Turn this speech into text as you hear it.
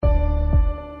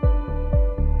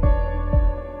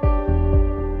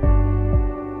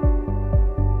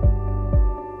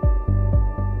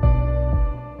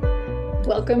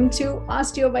Welcome to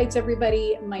OsteoBytes,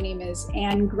 everybody. My name is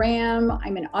Anne Graham.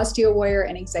 I'm an osteo warrior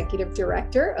and executive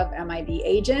director of MIB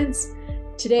Agents.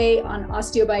 Today on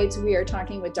OsteoBytes, we are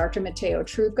talking with Dr. Matteo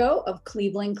Trucco of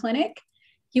Cleveland Clinic.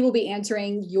 He will be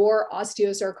answering your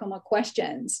osteosarcoma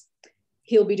questions.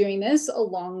 He'll be doing this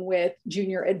along with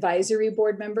junior advisory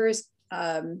board members,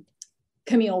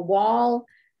 Camille Wall,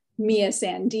 Mia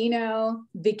Sandino,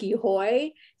 Vicky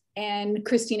Hoy, and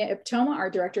Christina Iptoma,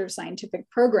 our Director of Scientific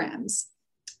Programs.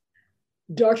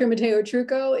 Dr. Matteo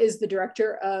Trucco is the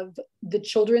director of the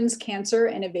Children's Cancer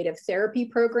Innovative Therapy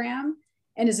Program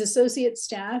and is associate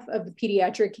staff of the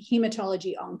Pediatric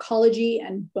Hematology Oncology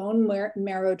and Bone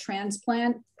Marrow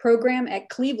Transplant Program at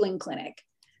Cleveland Clinic.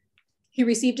 He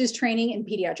received his training in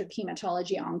pediatric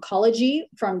hematology oncology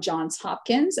from Johns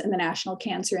Hopkins and the National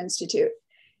Cancer Institute.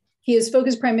 He is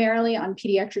focused primarily on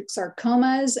pediatric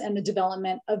sarcomas and the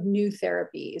development of new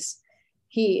therapies.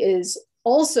 He is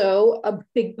also a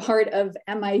big part of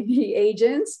MIB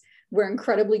Agents. We're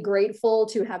incredibly grateful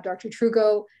to have Dr.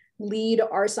 Trucco lead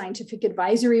our scientific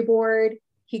advisory board.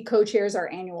 He co-chairs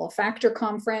our annual Factor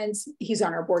Conference. He's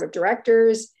on our board of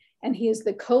directors, and he is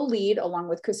the co-lead, along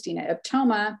with Christina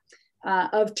Iptoma,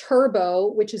 of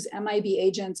TURBO, which is MIB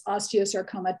Agents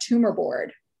Osteosarcoma Tumor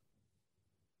Board.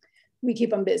 We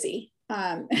keep them busy.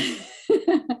 I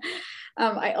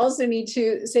also need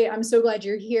to say, I'm so glad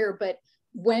you're here, but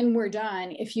when we're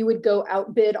done, if you would go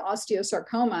outbid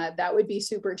osteosarcoma, that would be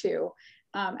super too.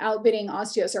 Outbidding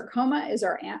osteosarcoma is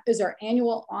our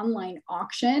annual online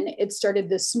auction. It started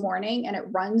this morning and it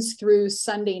runs through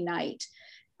Sunday night.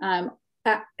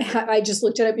 I just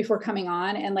looked at it before coming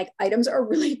on, and like items are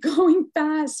really going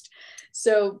fast.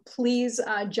 So please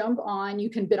jump on. You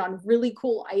can bid on really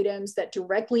cool items that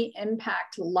directly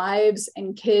impact lives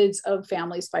and kids of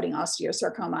families fighting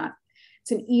osteosarcoma. It's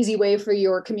an easy way for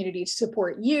your community to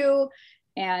support you.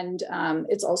 And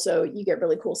it's also, you get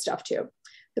really cool stuff too.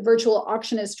 The virtual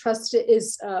auction is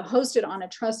hosted on a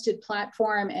trusted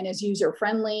platform and is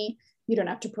user-friendly. You don't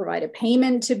have to provide a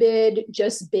payment to bid,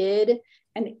 just bid.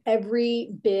 And every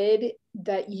bid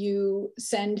that you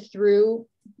send through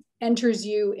enters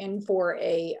you in for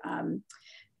a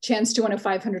chance to win a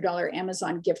 $500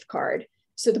 Amazon gift card.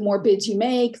 So the more bids you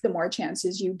make, the more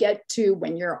chances you get to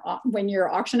win your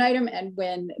auction item and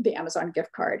win the Amazon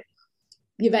gift card.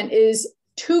 The event is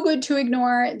too good to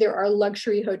ignore. There are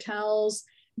luxury hotels,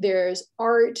 there's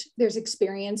art, there's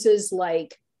experiences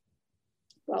like,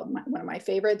 well, one of my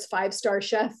favorites, 5-star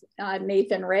chef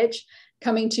Nathan Rich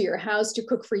coming to your house to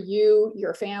cook for you,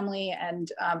 your family,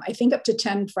 and I think up to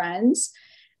 10 friends.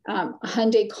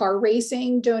 Hyundai Car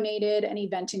Racing donated an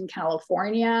event in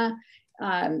California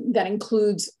that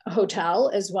includes a hotel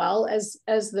as well as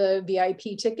the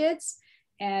VIP tickets.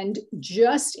 And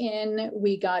just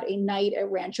we got a night at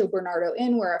Rancho Bernardo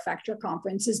Inn where a Factor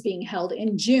Conference is being held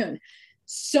in June.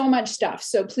 So much stuff.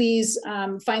 So please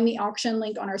find the auction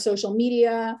link on our social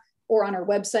media or on our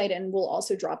website, and we'll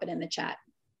also drop it in the chat.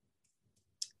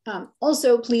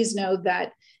 Also, please know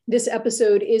that this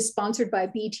episode is sponsored by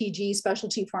BTG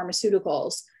Specialty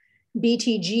Pharmaceuticals.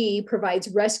 BTG provides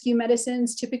rescue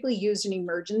medicines typically used in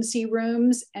emergency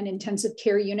rooms and intensive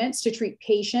care units to treat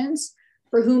patients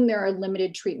for whom there are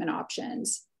limited treatment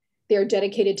options. They are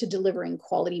dedicated to delivering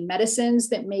quality medicines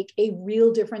that make a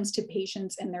real difference to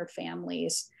patients and their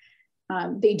families.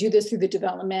 They do this through the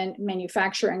development,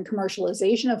 manufacture, and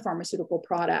commercialization of pharmaceutical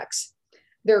products.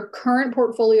 Their current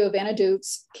portfolio of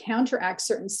antidotes counteracts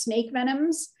certain snake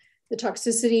venoms, the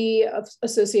toxicity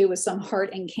associated with some heart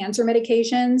and cancer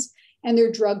medications, and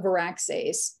their drug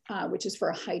Varaxase, which is for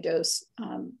a high-dose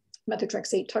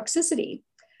methotrexate toxicity.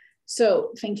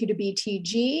 So thank you to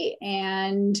BTG,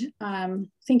 and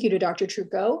thank you to Dr.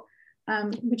 Trucco.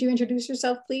 Would you introduce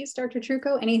yourself, please, Dr.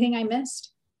 Trucco? Anything I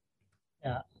missed?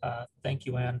 Yeah, thank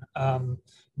you, Anne.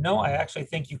 No, I actually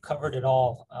think you covered it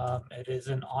all. It is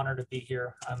an honor to be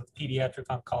here. I'm a pediatric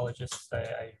oncologist.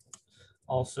 I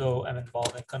also am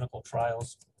involved in clinical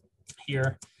trials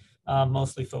here,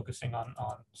 mostly focusing on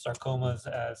sarcomas,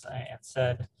 as Anne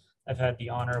said. I've had the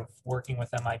honor of working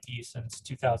with MIB since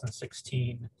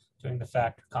 2016, doing the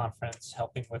Factor Conference,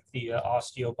 helping with the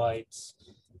OsteoBytes,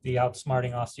 the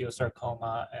Outsmarting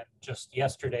Osteosarcoma, and just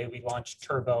yesterday we launched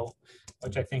TURBO,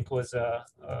 which I think was a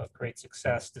great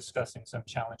success, discussing some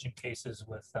challenging cases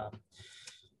with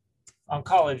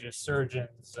oncologists,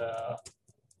 surgeons,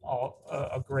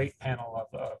 a great panel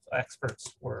of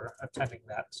experts were attending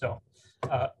that. So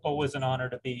always an honor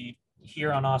to be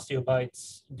here on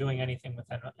OsteoBytes, doing anything with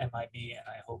MIB, and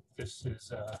I hope this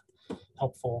is a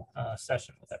helpful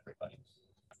session with everybody.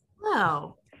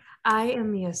 Wow. I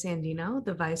am Mia Sandino,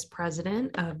 the Vice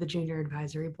President of the Junior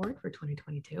Advisory Board for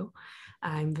 2022.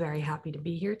 I'm very happy to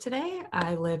be here today.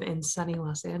 I live in sunny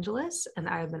Los Angeles, and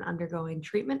I have been undergoing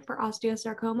treatment for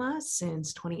osteosarcoma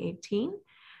since 2018.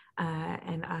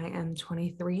 And I am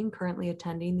 23 and currently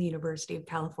attending the University of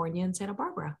California in Santa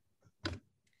Barbara.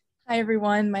 Hi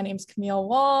everyone, my name is Camille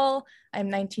Wall. I'm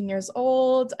 19 years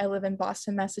old. I live in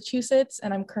Boston, Massachusetts,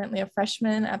 and I'm currently a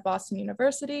freshman at Boston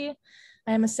University.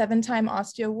 I am a 7-time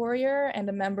osteo warrior and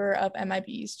a member of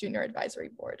MIB's Junior Advisory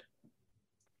Board.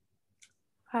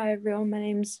 Hi everyone, my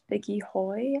name's Vicky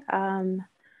Hoy.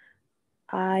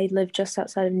 I live just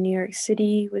outside of New York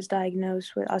City, was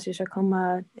diagnosed with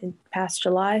osteosarcoma in past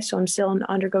July, so I'm still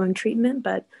undergoing treatment,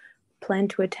 but plan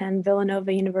to attend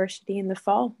Villanova University in the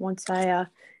fall once I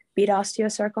beat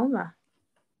osteosarcoma.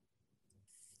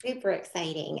 Super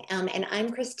exciting. And I'm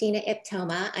Christina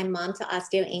Iptoma. I'm mom to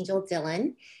Osteo Angel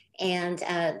Dillon and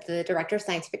the Director of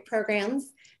Scientific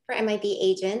Programs for MIB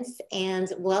Agents.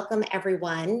 And welcome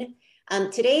everyone.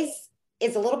 Today's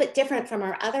is a little bit different from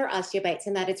our other OsteoBites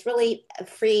in that it's really a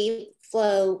free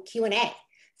flow Q&A.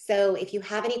 So if you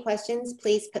have any questions,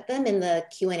 please put them in the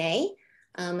Q&A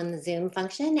in the Zoom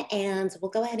function, and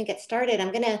we'll go ahead and get started.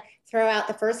 I'm gonna throw out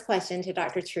the first question to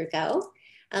Dr. Trucco,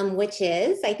 which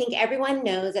is, I think everyone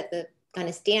knows that the kind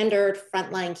of standard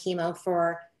frontline chemo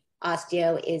for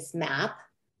osteo is MAP,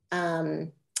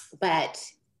 but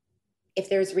if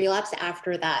there's relapse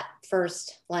after that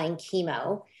first line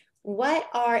chemo,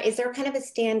 is there kind of a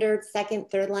standard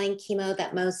second, third line chemo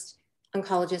that most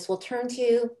oncologists will turn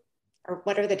to, or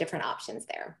what are the different options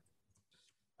there?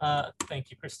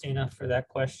 Thank you, Christina, for that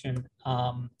question.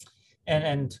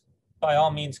 And by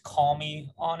all means, call me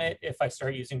on it if I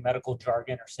start using medical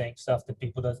jargon or saying stuff that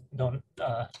people don't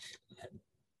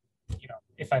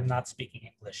if I'm not speaking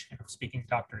English and I'm speaking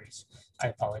doctorese, I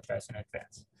apologize in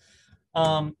advance.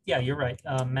 Yeah, you're right.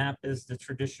 MAP is the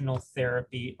traditional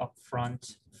therapy up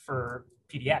front for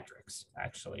pediatrics,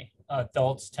 actually.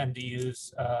 Adults tend to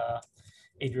use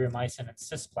adriamycin and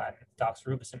cisplatin,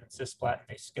 doxorubicin and cisplatin.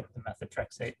 They skip the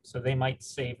methotrexate, so they might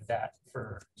save that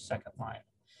for second line.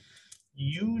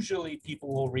 Usually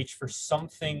people will reach for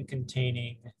something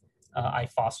containing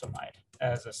ifosfamide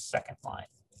as a second line.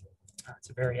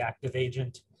 It's a very active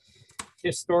agent.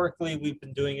 Historically, we've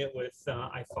been doing it with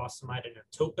ifosfamide and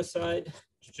etoposide,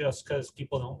 just because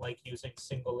people don't like using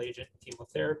single agent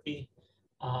chemotherapy.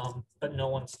 But no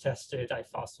one's tested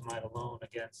ifosfamide alone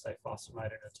against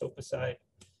ifosfamide and etoposide.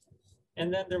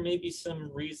 And then there may be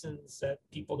some reasons that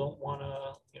people don't want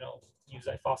to, use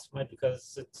ifosfamide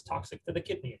because it's toxic to the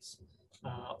kidneys,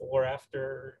 or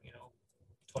after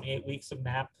 28 weeks of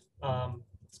MAP,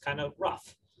 it's kind of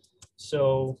rough.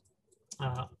 So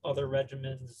other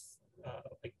regimens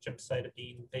like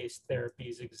gemcitabine-based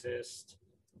therapies exist,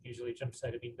 usually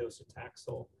gemcitabine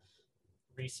docetaxel.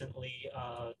 Recently,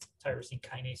 tyrosine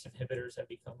kinase inhibitors have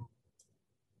become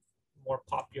more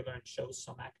popular and show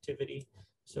some activity.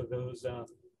 So those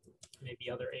may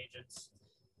be other agents.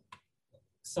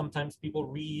 Sometimes people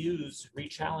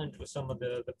re-challenge with some of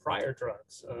the prior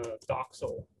drugs.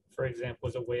 Doxil, for example,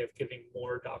 is a way of giving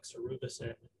more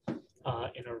doxorubicin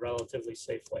in a relatively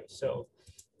safe way. So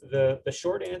the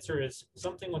short answer is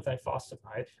something with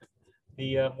ifosfamide.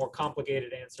 The more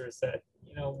complicated answer is that,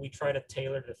 we try to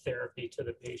tailor the therapy to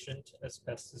the patient as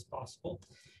best as possible.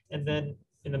 And then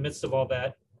in the midst of all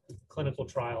that, clinical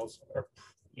trials are,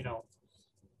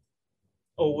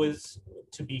 always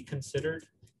to be considered.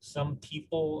 Some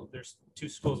people, there's two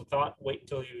schools of thought, wait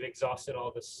until you've exhausted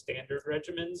all the standard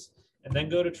regimens and then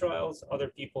go to trials. Other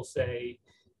people say,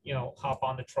 hop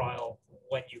on the trial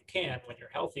when you can, when you're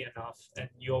healthy enough, and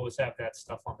you always have that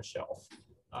stuff on the shelf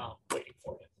waiting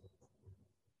for you.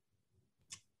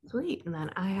 Sweet. And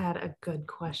then I had a good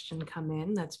question come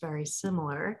in that's very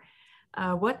similar.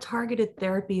 What targeted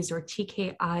therapies or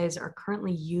TKIs are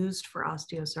currently used for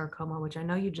osteosarcoma, which I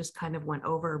know you just kind of went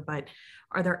over, but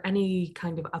are there any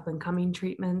kind of up and coming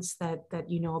treatments that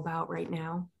you know about right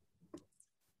now?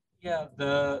 Yeah,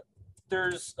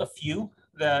 there's a few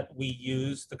that we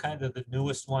use. The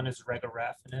newest one is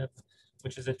regorafenib,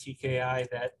 which is a TKI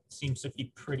that seems to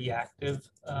be pretty active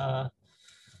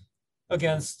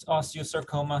against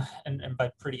osteosarcoma, and by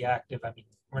pretty active, I mean,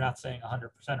 we're not saying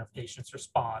 100% of patients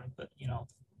respond, but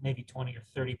maybe 20 or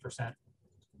 30%.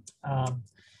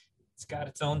 It's got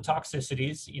its own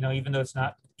toxicities, even though it's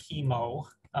not chemo,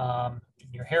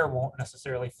 your hair won't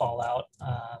necessarily fall out.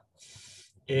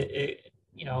 It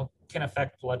can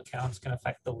affect blood counts, can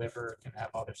affect the liver, can have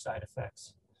other side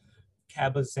effects.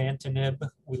 Cabozantinib,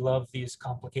 we love these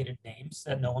complicated names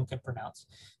that no one can pronounce.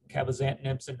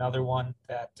 Cabozantinib's another one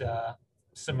that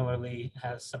similarly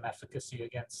has some efficacy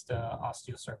against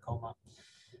osteosarcoma.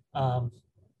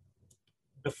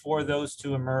 Before those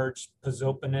two emerged,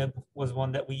 pazopanib was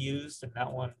one that we used, and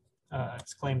that one,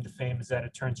 its claim to fame is that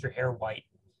it turns your hair white.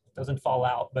 It doesn't fall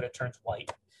out, but it turns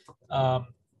white.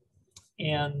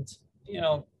 And, you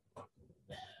know,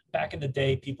 back in the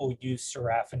day, people used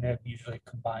sorafenib, usually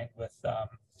combined with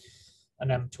an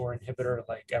mTOR inhibitor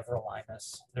like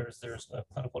everolimus. There's a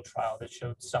clinical trial that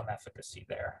showed some efficacy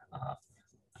there.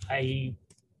 I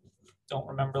don't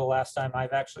remember the last time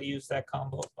I've actually used that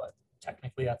combo, but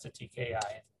technically that's a TKI,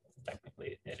 and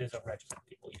technically it is a regimen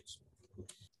people use.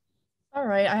 All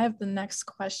right, I have the next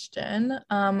question.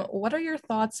 What are your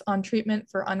thoughts on treatment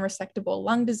for unresectable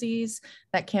lung disease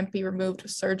that can't be removed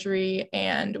with surgery?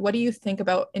 And what do you think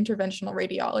about interventional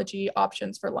radiology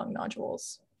options for lung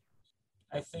nodules?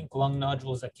 I think lung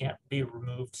nodules that can't be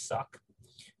removed suck.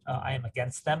 I am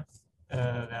against them.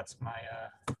 That's my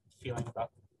feeling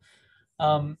about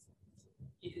them.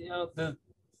 You know,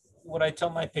 what I tell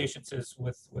my patients is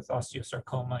with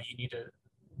osteosarcoma, you need to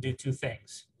do two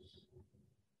things.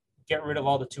 Get rid of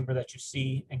all the tumor that you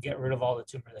see and get rid of all the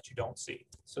tumor that you don't see.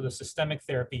 So the systemic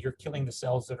therapy, you're killing the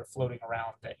cells that are floating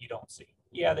around that you don't see.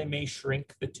 Yeah, they may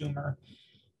shrink the tumor,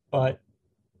 but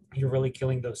you're really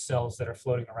killing those cells that are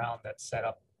floating around that set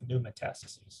up new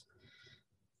metastases.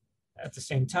 At the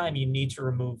same time, you need to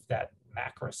remove that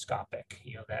macroscopic,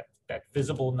 you know, that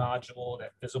visible nodule,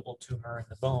 that visible tumor in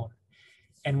the bone.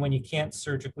 And when you can't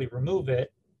surgically remove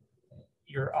it,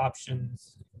 your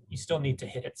options, you still need to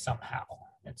hit it somehow.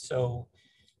 And so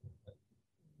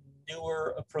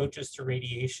newer approaches to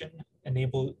radiation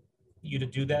enable you to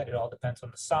do that. It all depends on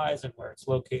the size and where it's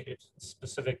located. A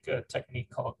specific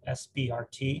technique called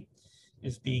SBRT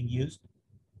is being used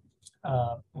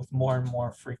with more and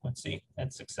more frequency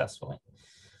and successfully.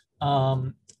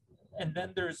 And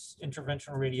then there's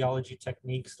interventional radiology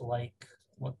techniques like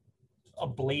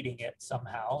ablating it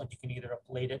somehow, and you can either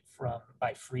ablate it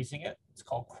by freezing it. It's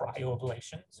called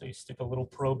cryoablation. So you stick a little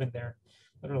probe in there.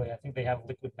 Literally, I think they have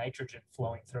liquid nitrogen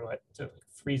flowing through it to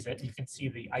freeze it. You can see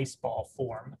the ice ball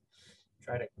form.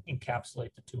 Try to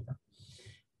encapsulate the tumor.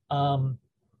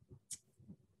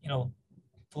 You know,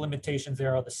 the limitations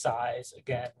there are the size,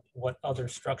 again, what other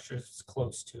structures it's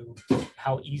close to,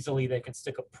 how easily they can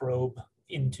stick a probe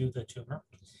into the tumor.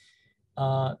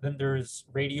 Then there's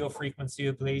radio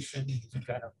frequency ablation, using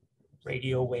kind of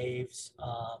radio waves,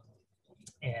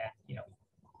 and, you know,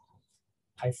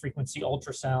 high frequency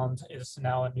ultrasound is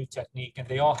now a new technique, and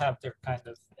they all have their kind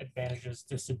of advantages,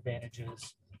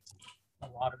 disadvantages. A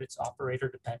lot of it's operator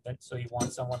dependent, so you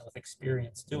want someone with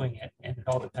experience doing it, and it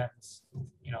all depends,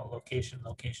 you know, location,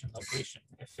 location, location.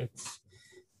 If it's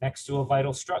next to a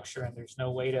vital structure and there's no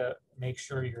way to make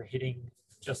sure you're hitting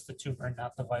just the tumor and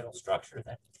not the vital structure,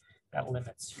 then that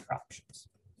limits your options.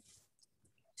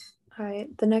 All right,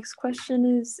 the next question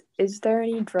is there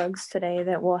any drugs today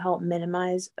that will help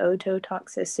minimize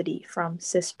ototoxicity from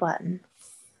cisplatin?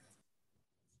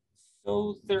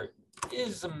 So there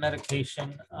is a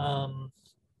medication,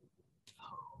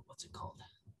 what's it called?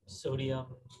 Sodium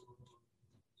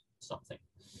something.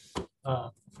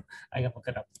 I can look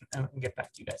it up and get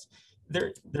back to you guys.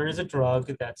 There is a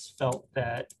drug that's felt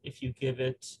that if you give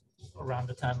it around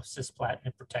the time of cisplatin,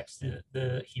 it protects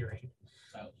the hearing.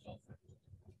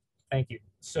 Thank you.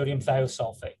 Sodium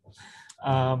thiosulfate.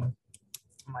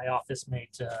 My office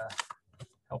mate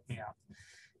helped me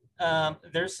out.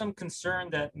 There's some concern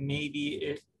that maybe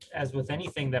it, as with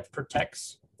anything that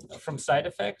protects from side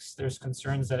effects, there's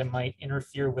concerns that it might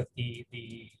interfere with the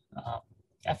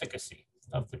efficacy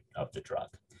of the drug.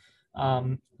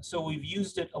 So we've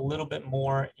used it a little bit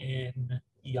more in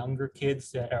younger kids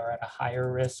that are at a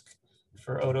higher risk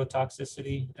for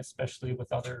ototoxicity, especially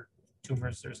with other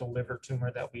tumors. There's a liver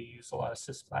tumor that we use a lot of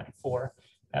cisplatin for.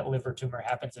 That liver tumor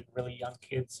happens in really young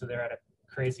kids, so they're at a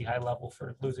crazy high level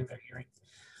for losing their hearing.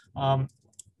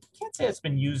 Can't say it's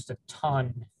been used a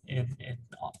ton in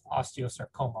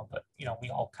osteosarcoma, but you know,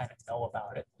 we all kind of know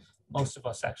about it. Most of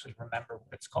us actually remember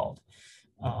what it's called,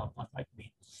 unlike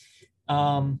me.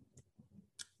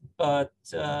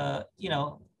 You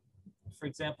know, for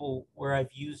example, where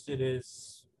I've used it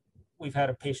is we've had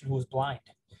a patient who was blind,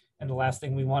 and the last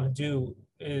thing we want to do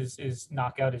is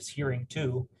knock out his hearing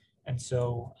too. And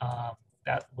so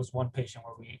that was one patient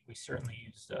where we certainly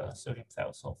used sodium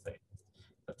thiosulfate.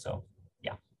 But so,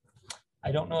 yeah,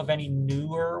 I don't know of any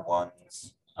newer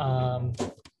ones.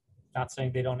 Not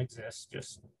saying they don't exist,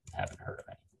 just haven't heard of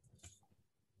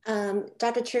any.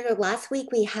 Dr. Trudeau, last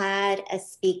week we had a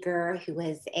speaker who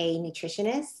was a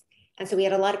nutritionist. And so we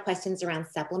had a lot of questions around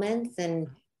supplements, and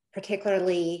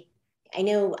particularly I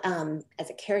know as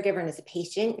a caregiver and as a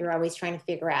patient, you're always trying to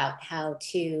figure out how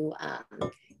to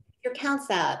your counts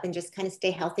up and just kind of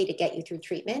stay healthy to get you through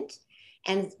treatment.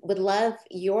 And would love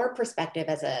your perspective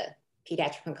as a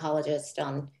pediatric oncologist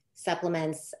on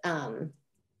supplements,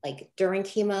 like during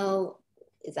chemo,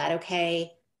 is that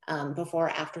okay? Before or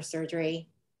after surgery?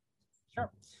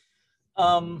 Sure.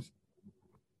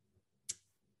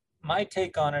 My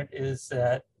take on it is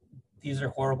that these are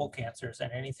horrible cancers,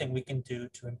 and anything we can do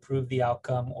to improve the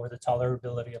outcome or the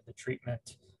tolerability of the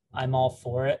treatment, I'm all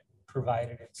for it,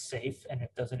 provided it's safe and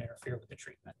it doesn't interfere with the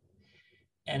treatment.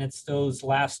 And it's those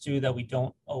last two that we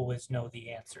don't always know the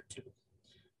answer to.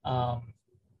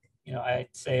 You know, I'd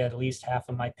say at least half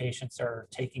of my patients are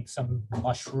taking some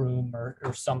mushroom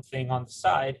or something on the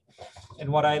side.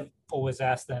 And what I've always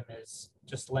asked them is,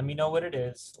 just let me know what it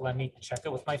is. Let me check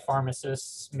it with my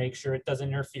pharmacist, make sure it doesn't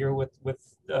interfere with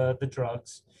the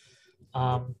drugs.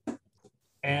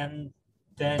 And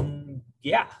then,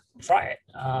 yeah, try it.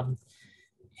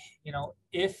 You know,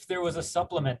 if there was a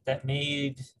supplement that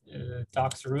made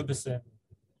doxorubicin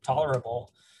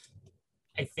tolerable,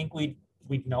 I think we'd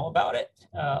know about it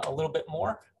a little bit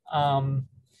more.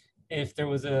 If there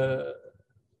was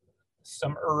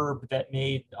some herb that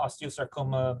made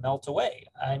osteosarcoma melt away,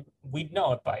 we'd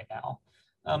know it by now.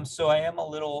 So I am a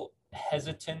little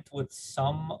hesitant with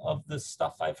some of the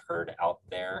stuff I've heard out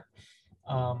there.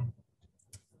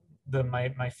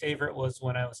 My favorite was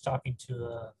when I was talking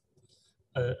to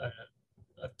a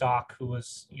doc who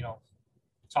was, you know,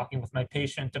 talking with my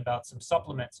patient about some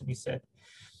supplements, and he said,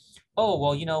 oh,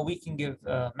 well, you know, we can give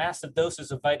massive doses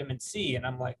of vitamin C. And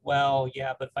I'm like, well,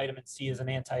 yeah, but vitamin C is an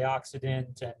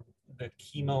antioxidant, and the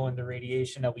chemo and the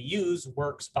radiation that we use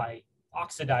works by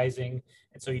oxidizing,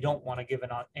 and so you don't want to give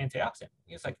an antioxidant.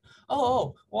 He's like,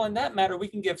 oh, well, in that matter, we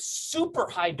can give super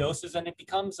high doses and it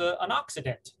becomes an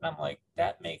oxidant. And I'm like,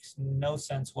 that makes no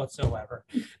sense whatsoever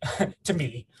to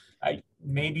me.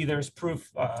 Maybe there's proof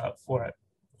for it,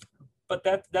 but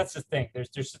that's the thing.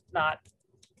 There's not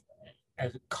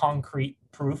as concrete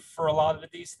proof for a lot of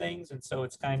these things, and so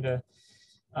it's kind of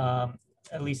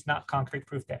at least not concrete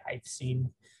proof that I've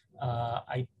seen.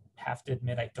 I have to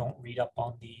admit, I don't read up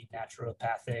on the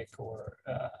naturopathic or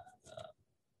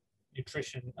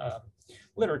nutrition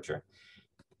literature,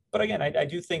 but again, I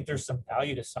do think there's some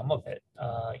value to some of it.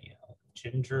 You know,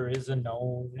 ginger is a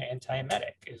known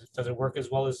antiemetic. Does it work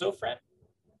as well as Zofran?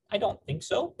 I don't think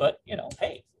so, but you know,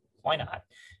 hey, why not?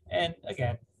 And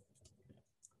again,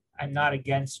 I'm not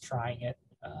against trying it.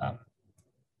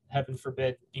 Heaven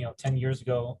forbid, you know, 10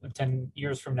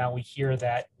 years from now, we hear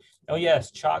that, oh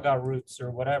yes, chaga roots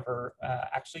or whatever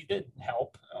actually did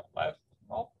help.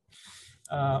 Well,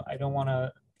 I don't want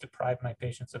to deprive my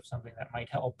patients of something that might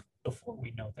help before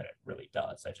we know that it really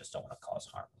does. I just don't want to cause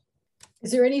harm.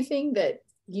 Is there anything that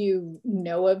you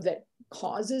know of that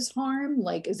causes harm?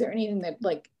 Like, is there anything that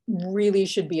like really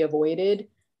should be avoided?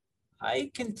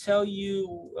 I can tell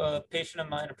you, a patient of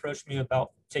mine approached me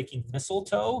about taking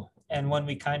mistletoe, and when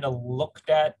we kind of looked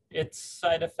at its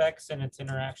side effects and its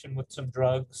interaction with some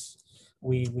drugs,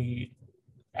 we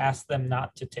asked them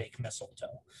not to take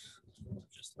mistletoe.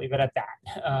 Just leave it at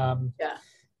that. Yeah.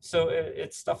 So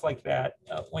it's stuff like that.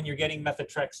 When you're getting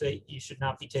methotrexate, you should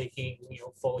not be taking, you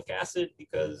know, folic acid,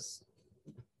 because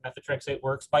methotrexate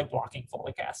works by blocking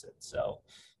folic acid. So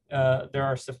there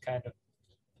are some kind of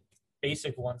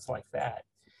basic ones like that.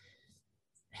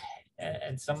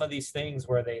 And some of these things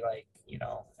where they, like, you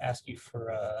know, ask you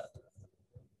for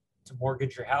to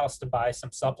mortgage your house to buy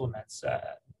some supplements.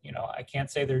 You know, I can't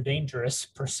say they're dangerous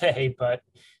per se, but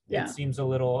yeah, it seems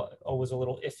always a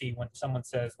little iffy when someone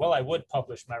says, well, I would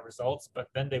publish my results, but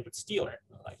then they would steal it.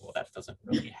 I'm like, well, that doesn't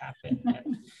really happen.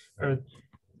 Or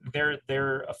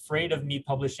they're afraid of me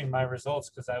publishing my results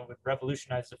because I would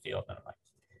revolutionize the field. And I'm like,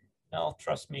 no,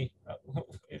 trust me,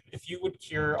 if you would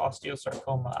cure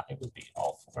osteosarcoma, I would be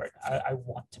all for it. I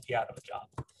want to be out of a job.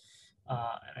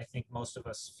 And I think most of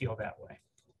us feel that way.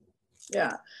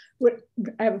 Yeah.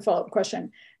 I have a follow-up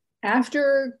question.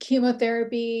 After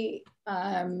chemotherapy,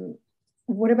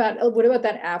 what about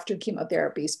that after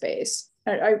chemotherapy space?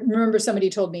 I remember somebody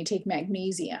told me take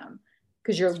magnesium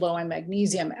because you're low on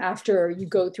magnesium after you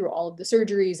go through all of the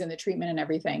surgeries and the treatment and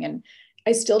everything. And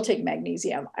I still take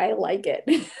magnesium. I like it.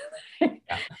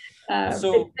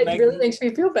 So it really makes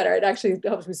me feel better. It actually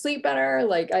helps me sleep better.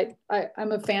 Like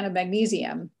I'm a fan of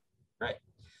magnesium.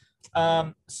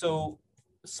 Right. So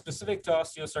specific to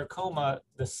osteosarcoma,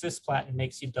 the cisplatin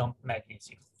makes you dump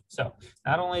magnesium. So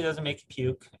not only does it make you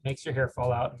puke, it makes your hair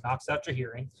fall out and knocks out your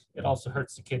hearing, it also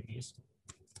hurts the kidneys.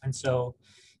 And so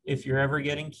if you're ever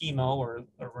getting chemo or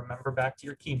remember back to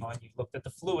your chemo and you looked at the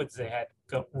fluids they had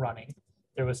running,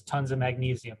 there was tons of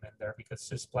magnesium in there because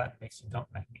cisplatin makes you dump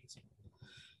magnesium.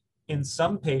 In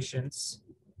some patients,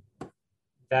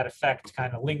 that effect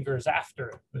kind of lingers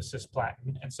after the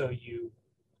cisplatin, and so you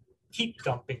keep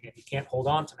dumping and you can't hold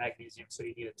on to magnesium, so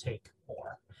you need to take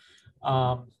more.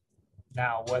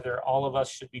 Now, whether all of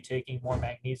us should be taking more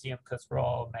magnesium because we're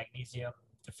all magnesium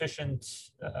deficient,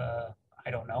 I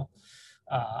don't know.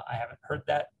 I haven't heard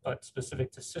that, but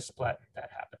specific to cisplatin, that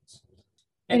happens.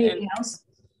 Anything else?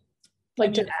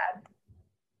 Like to add?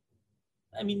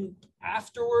 I mean,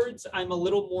 afterwards, I'm a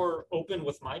little more open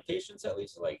with my patients, at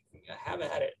least, like, have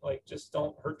at it. Like, just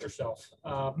don't hurt yourself,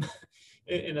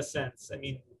 in a sense. I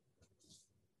mean,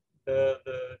 the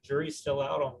jury's still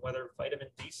out on whether vitamin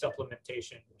D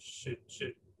supplementation should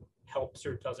helps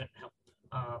or doesn't help.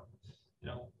 You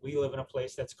know, we live in a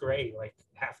place that's gray like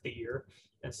half the year,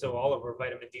 and so all of our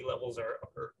vitamin D levels are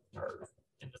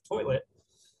in the toilet.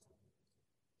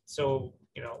 So,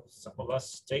 you know, some of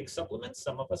us take supplements,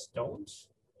 some of us don't.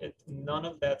 None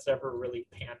of that's ever really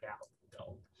panned out, you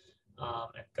know.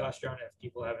 And gosh darn it, if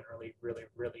people haven't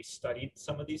really studied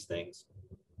some of these things.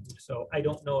 So I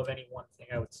don't know of any one thing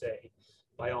I would say.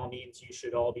 By all means, you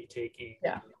should all be taking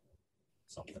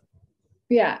something.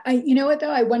 Yeah, you know what though?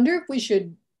 I wonder if we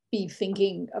should be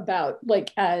thinking about,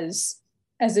 like, as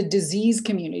a disease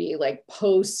community, like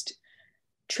post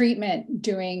treatment,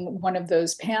 doing one of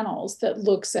those panels that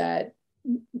looks at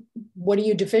what are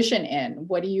you deficient in?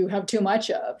 What do you have too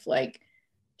much of? Like,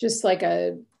 just like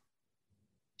a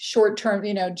short term,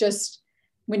 you know, just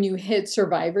when you hit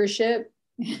survivorship,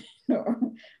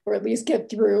 or at least get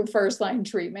through first line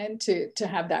treatment, to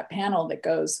have that panel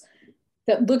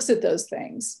that looks at those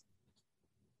things.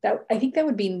 That, I think that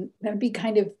would be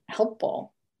kind of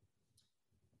helpful.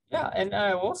 Yeah, and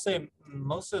I will say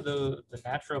most of the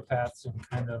naturopaths and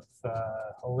kind of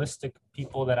holistic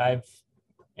people that I've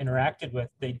interacted with,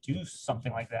 they do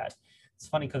something like that. It's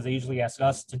funny because they usually ask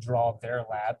us to draw their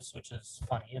labs, which is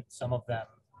funny. And some of them,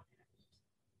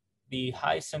 the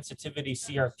high sensitivity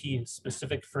CRP is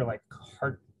specific for like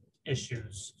heart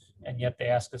issues, and yet they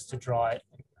ask us to draw it.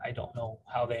 I don't know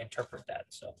how they interpret that.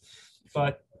 So,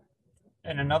 but,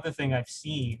 and another thing I've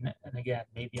seen, and again,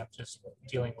 maybe I'm just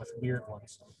dealing with weird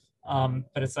ones,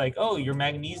 but it's like, oh, your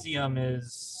magnesium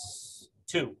is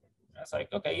 2. It's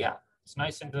like, okay, yeah, it's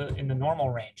nice in the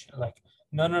normal range. Like,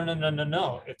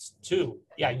 no, it's 2.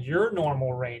 Yeah, your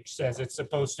normal range says it's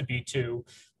supposed to be 2,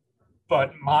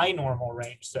 but my normal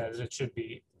range says it should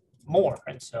be more,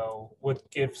 and so would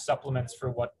give supplements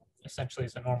for what essentially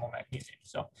is a normal magnesium.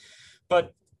 So,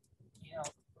 but, you know,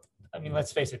 I mean,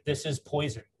 let's face it, this is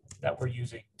poison that we're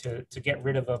using to get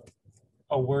rid of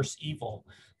a worse evil.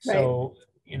 So,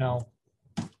 you know,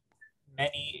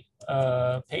 many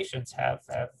patients have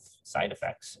side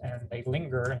effects and they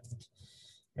linger, and,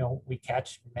 you know, we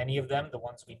catch many of them, the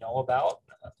ones we know about.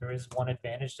 There is one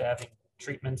advantage to having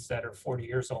treatments that are 40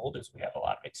 years old is we have a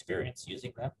lot of experience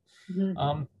using them.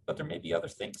 Mm-hmm. But there may be other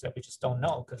things that we just don't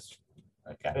know, because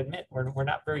I gotta admit, we're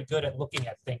not very good at looking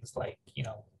at things like, you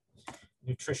know,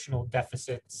 nutritional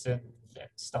deficits and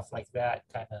stuff like that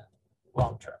kind of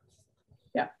long term.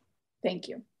 Yeah, thank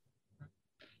you.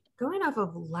 Going off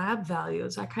of lab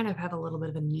values, I kind of have a little bit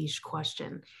of a niche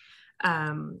question.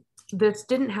 This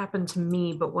didn't happen to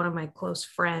me, but one of my close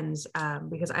friends,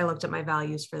 because I looked at my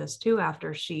values for this too,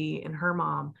 after she and her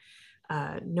mom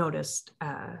noticed,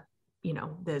 you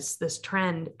know, this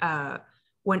trend.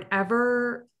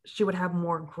 Whenever she would have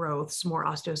more growths, more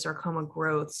osteosarcoma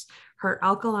growths, her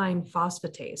alkaline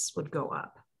phosphatase would go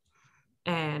up.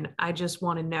 And I just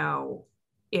want to know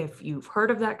if you've heard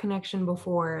of that connection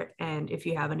before and if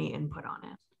you have any input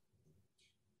on it.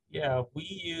 Yeah, we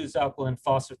use alkaline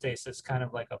phosphatase as kind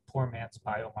of like a poor man's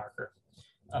biomarker.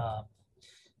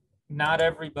 Not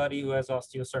everybody who has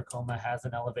osteosarcoma has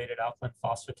an elevated alkaline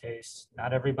phosphatase.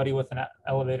 Not everybody with an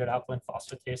elevated alkaline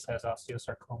phosphatase has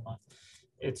osteosarcoma.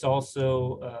 It's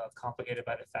also complicated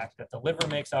by the fact that the liver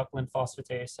makes alkaline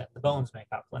phosphatase and the bones make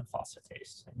alkaline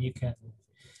phosphatase. And you can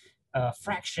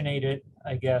fractionate it,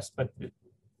 I guess, but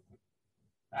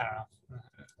I don't know.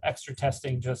 Extra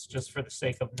testing just for the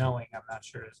sake of knowing, I'm not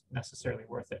sure is necessarily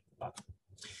worth it. But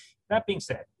that being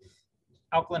said,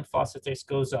 alkaline phosphatase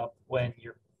goes up when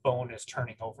your bone is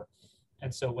turning over.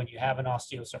 And so when you have an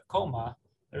osteosarcoma,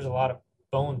 there's a lot of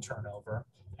bone turnover.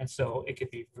 And so it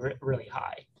could be really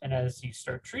high. And as you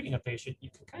start treating a patient, you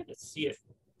can kind of see it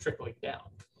trickling down.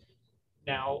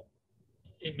 Now,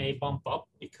 it may bump up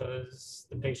because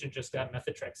the patient just got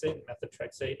methotrexate, and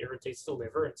methotrexate irritates the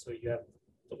liver. And so you have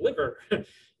the liver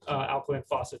alkaline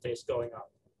phosphatase going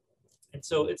up. And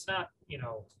so it's not, you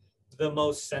know, the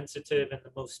most sensitive and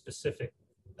the most specific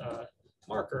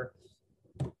marker,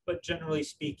 but generally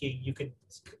speaking, you can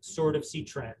sort of see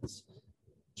trends.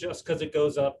 Just because it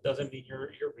goes up doesn't mean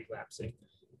you're relapsing.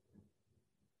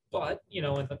 But, you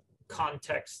know, in the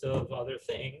context of other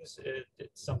things,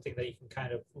 it's something that you can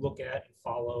kind of look at and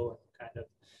follow and kind of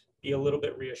be a little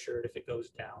bit reassured if it goes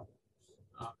down,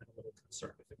 and a little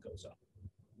concerned if it goes up.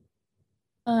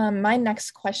 My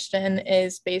next question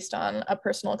is based on a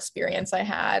personal experience I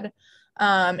had.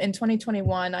 In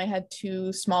 2021, I had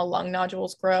 2 small lung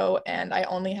nodules grow, and I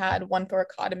only had 1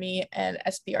 thoracotomy and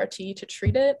SBRT to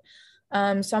treat it.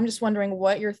 So I'm just wondering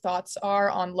what your thoughts are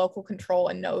on local control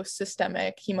and no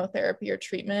systemic chemotherapy or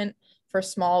treatment for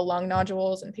small lung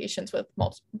nodules in patients with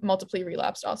multiply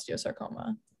relapsed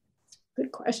osteosarcoma.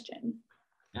 Good question.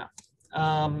 Yeah.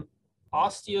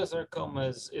 Osteosarcoma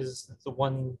is the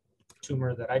one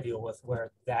tumor that I deal with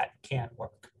where that can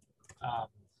work.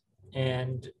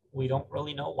 And we don't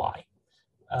really know why.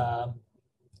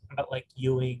 But like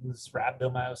Ewing's,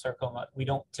 rhabdomyosarcoma, we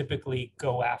don't typically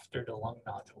go after the lung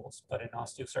nodules, but in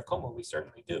osteosarcoma, we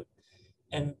certainly do.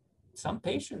 And some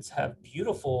patients have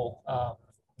beautiful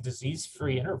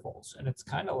disease-free intervals, and it's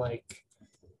kind of like,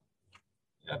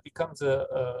 it becomes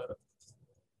a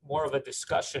more of a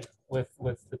discussion with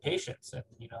the patients, and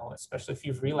you know, especially if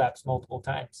you've relapsed multiple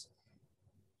times.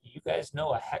 You guys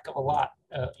know a heck of a lot.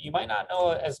 You might not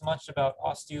know as much about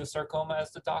osteosarcoma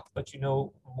as the doc, but you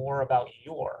know more about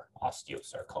your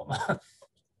osteosarcoma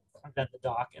than the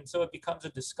doc. And so it becomes a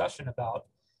discussion about,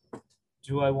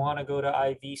 do I want to go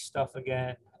to IV stuff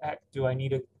again? Heck, do I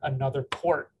need another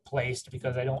port placed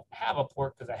because I don't have a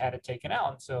port because I had it taken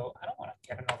out? And so I don't want to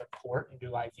get another port and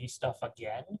do IV stuff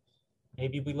again.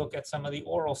 Maybe we look at some of the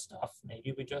oral stuff.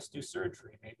 Maybe we just do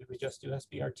surgery. Maybe we just do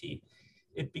SBRT.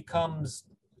 It becomes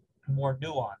more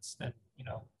nuanced. And you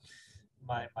know,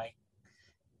 my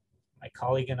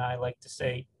colleague and I like to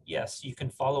say, yes, you can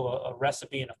follow a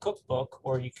recipe in a cookbook,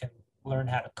 or you can learn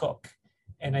how to cook.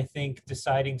 And I think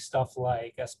deciding stuff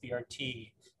like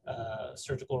SBRT,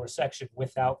 surgical resection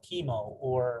without chemo,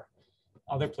 or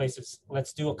other places,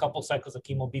 let's do a couple cycles of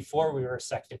chemo before we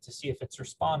resect it to see if it's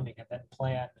responding, and then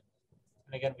plan.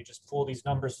 And again, we just pull these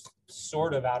numbers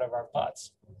sort of out of our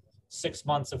butts. 6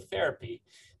 months of therapy.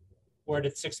 Where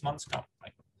did 6 months come?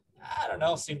 Like, I don't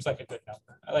know, seems like a good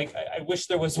number. I wish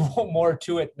there was more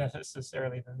to it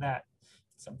necessarily than that.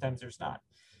 Sometimes there's not.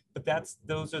 But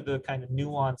those are the kind of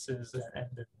nuances and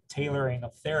the tailoring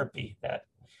of therapy that,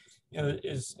 you know,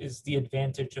 is the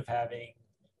advantage of having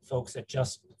folks that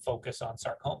just focus on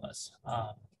sarcomas,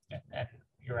 and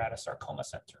you're at a sarcoma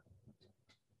center.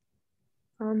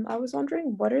 I was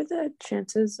wondering, what are the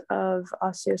chances of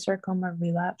osteosarcoma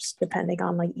relapse depending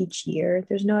on like each year?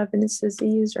 There's no evidence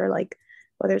disease, or like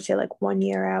whether it's say like 1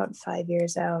 year out, 5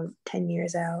 years out, 10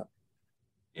 years out.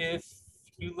 If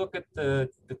you look at the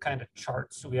kind of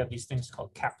charts, so we have these things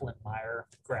called Kaplan-Meier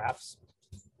graphs.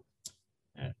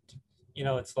 And, you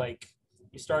know, it's like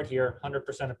you start here,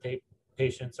 100% of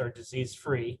patients are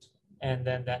disease-free, and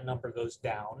then that number goes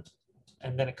down,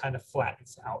 and then it kind of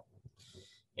flattens out.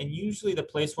 And usually the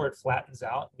place where it flattens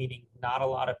out, meaning not a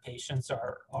lot of patients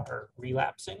are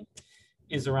relapsing,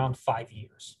 is around 5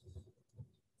 years.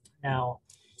 Now,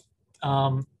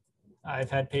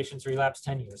 I've had patients relapse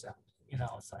 10 years out. You know,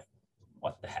 it's like,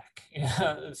 what the heck?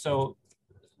 Yeah, so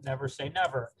never say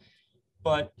never.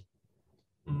 But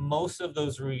most of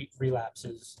those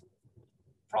relapses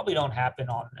probably don't happen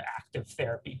on active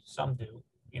therapy. Some do,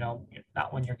 you know,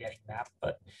 not when you're getting that.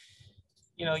 But,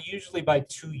 you know, usually by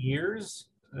 2 years,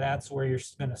 that's where you're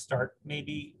going to start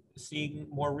maybe seeing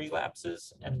more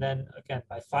relapses. And then again,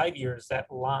 by 5 years,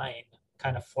 that line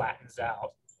kind of flattens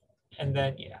out. And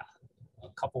then, yeah, a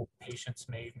couple patients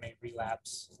may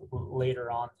relapse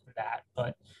later on than that,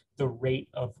 but the rate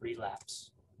of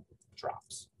relapse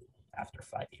drops after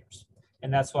 5 years.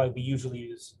 And that's why we usually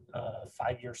use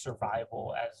 5-year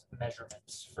survival as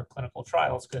measurements for clinical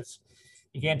trials, because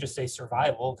you can't just say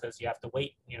survival, because you have to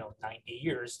wait, you know, 90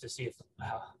 years to see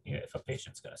if a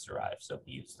patient's going to survive. So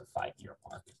we use the 5-year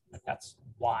mark. And that's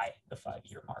why the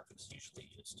 5-year mark is usually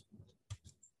used.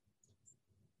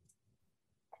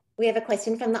 We have a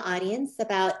question from the audience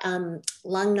about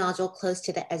lung nodule close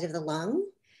to the edge of the lung.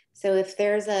 So if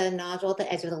there's a nodule at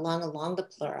the edge of the lung along the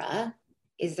pleura,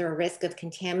 is there a risk of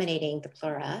contaminating the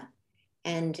pleura?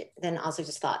 And then also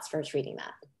just thoughts for treating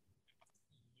that.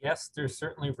 Yes, there's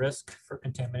certainly risk for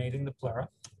contaminating the pleura.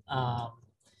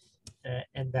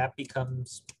 And that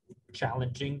becomes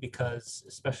challenging because,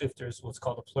 especially if there's what's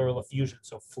called a pleural effusion,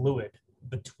 so fluid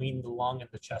between the lung and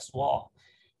the chest wall,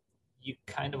 you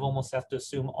kind of almost have to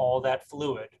assume all that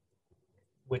fluid,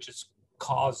 which is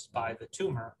caused by the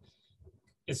tumor,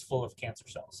 is full of cancer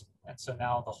cells. And so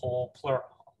now the whole pleura,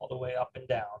 all the way up and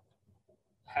down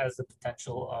has the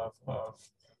potential of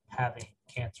having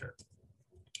cancers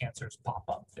pop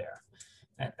up there,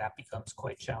 and that becomes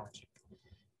quite challenging.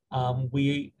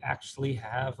 We actually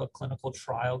have a clinical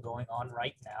trial going on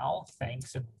right now,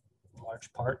 thanks in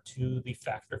large part to the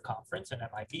Factor Conference and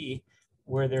MIB,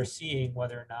 where they're seeing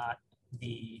whether or not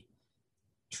the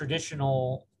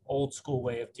traditional old school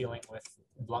way of dealing with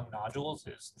lung nodules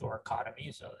is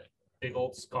thoracotomy. So the big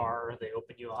old scar, they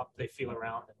open you up, they feel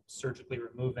around and surgically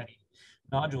remove any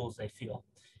nodules they feel,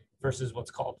 versus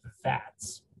what's called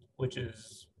VATS, which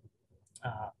is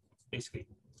basically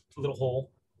a little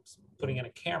hole, putting in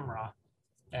a camera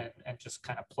and just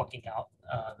kind of plucking out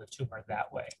the tumor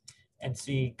that way, and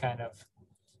see kind of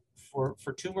for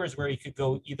tumors where you could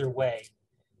go either way,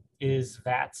 is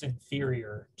VATS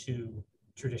inferior to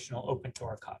traditional open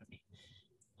thoracotomy?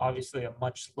 Obviously a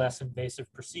much less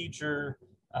invasive procedure.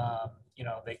 You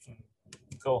know, they can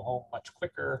go home much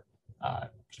quicker,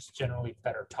 just generally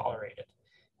better tolerated.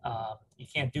 You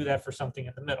can't do that for something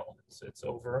in the middle. It's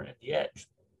over at the edge.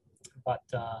 But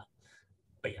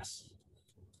yes,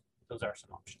 those are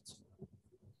some options.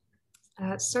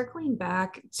 Circling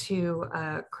back to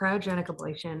cryogenic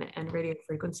ablation and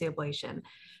radiofrequency ablation,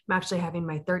 I'm actually having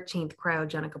my 13th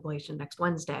cryogenic ablation next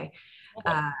Wednesday.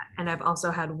 Okay. And I've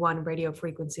also had one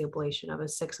radiofrequency ablation of a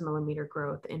 6 millimeter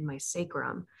growth in my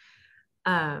sacrum.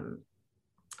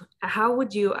 How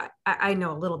would you, I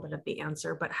know a little bit of the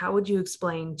answer, but how would you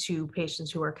explain to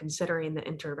patients who are considering the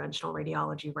interventional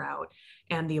radiology route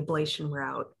and the ablation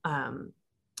route,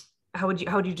 how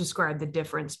would you describe the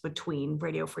difference between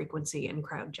radiofrequency and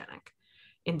cryogenic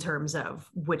in terms of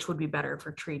which would be better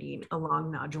for treating a lung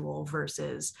nodule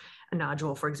versus a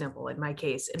nodule, for example, in my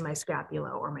case, in my scapula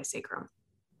or my sacrum?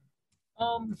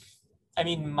 I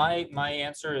mean, my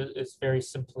answer is very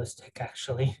simplistic,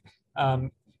 actually.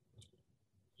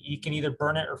 You can either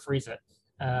burn it or freeze it.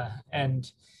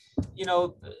 And, you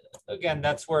know, again,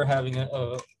 that's where having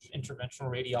a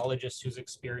interventional radiologist who's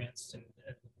experienced and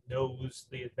knows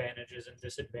the advantages and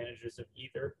disadvantages of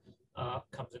either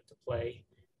comes into play.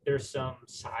 There's some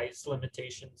size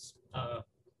limitations. You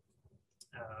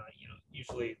know,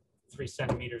 usually 3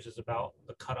 centimeters is about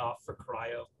the cutoff for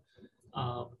cryo.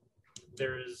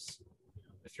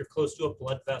 If you're close to a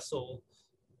blood vessel,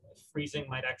 freezing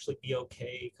might actually be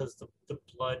okay because the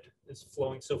blood is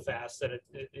flowing so fast that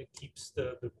it keeps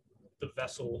the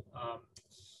vessel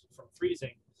from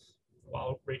freezing,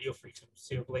 while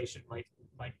radiofrequency ablation might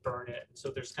burn it. So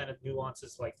there's kind of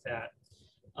nuances like that.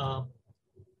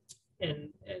 And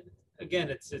again,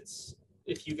 it's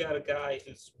if you got a guy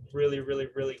who's really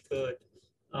good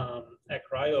at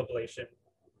cryoablation,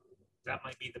 that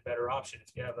might be the better option.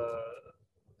 If you have a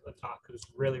doc who's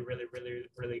really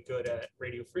good at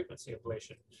radiofrequency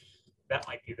ablation, that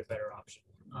might be the better option.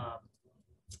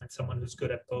 And someone who's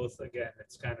good at both, again,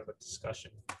 it's kind of a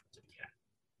discussion to be had.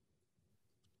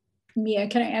 Mia,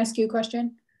 can I ask you a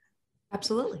question?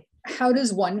 Absolutely. How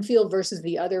does one feel versus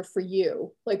the other for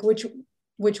you? Like which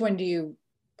one do you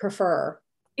prefer?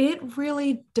 It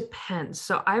really depends.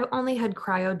 So I've only had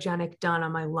cryogenic done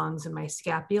on my lungs and my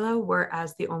scapula,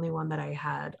 whereas the only one that I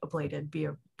had ablated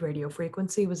via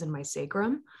radiofrequency was in my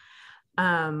sacrum.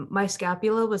 My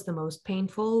scapula was the most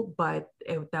painful, but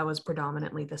that was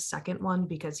predominantly the second one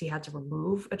because he had to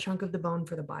remove a chunk of the bone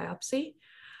for the biopsy.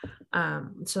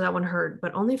 So that one hurt,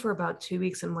 but only for about 2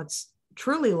 weeks. And what's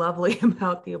truly lovely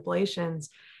about the ablations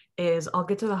is I'll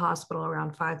get to the hospital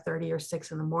around 5:30 or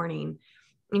 6 in the morning.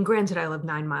 And granted, I live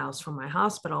 9 miles from my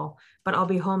hospital, but I'll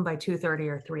be home by 2:30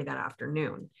 or 3 that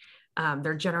afternoon.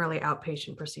 They're generally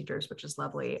outpatient procedures, which is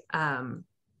lovely.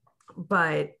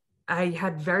 But I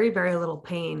had very little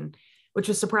pain, which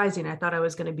was surprising. I thought I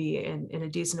was going to be in a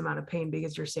decent amount of pain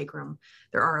because your sacrum,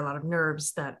 there are a lot of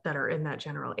nerves that are in that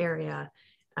general area.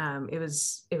 It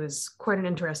was quite an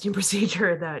interesting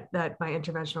procedure that my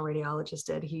interventional radiologist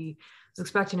did. He was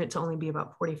expecting it to only be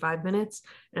about 45 minutes.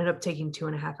 It ended up taking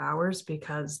 2.5 hours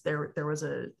because there was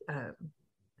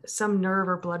some nerve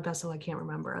or blood vessel, I can't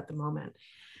remember at the moment,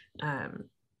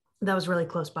 that was really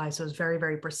close by. So it was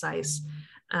very precise.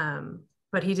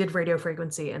 But he did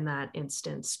radiofrequency in that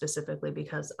instance specifically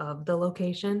because of the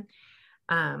location.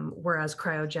 Whereas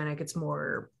cryogenic, it's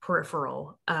more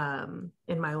peripheral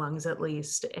in my lungs at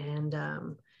least. And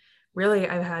really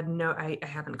I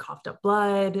haven't coughed up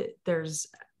blood.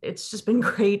 It's just been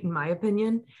great in my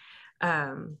opinion.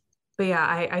 But yeah,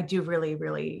 I do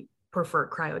really prefer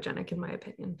cryogenic in my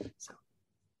opinion. So.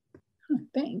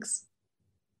 Thanks.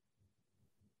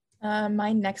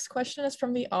 My next question is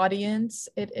from the audience.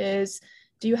 It is,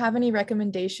 do you have any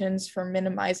recommendations for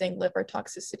minimizing liver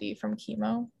toxicity from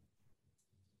chemo?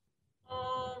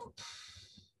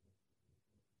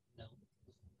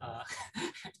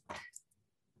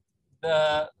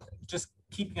 the just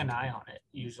keeping an eye on it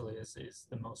usually is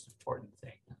the most important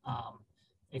thing.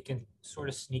 It can sort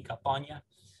of sneak up on you.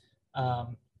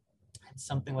 And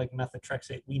something like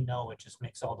methotrexate, we know it just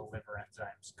makes all the liver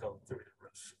enzymes go through the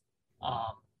roof.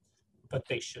 But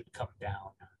they should come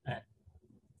down. And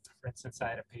for instance, I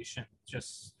had a patient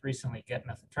just recently get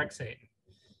methotrexate.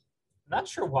 I'm not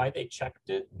sure why they checked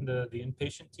it, the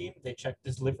inpatient team. They checked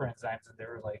his liver enzymes and they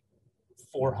were like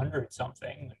 400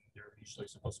 something. And they're usually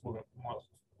supposed to be more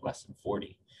less than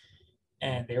 40.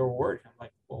 And they were worried. I'm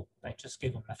like, well, I just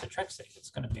gave him methotrexate.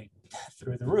 It's going to be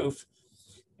through the roof.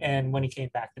 And when he came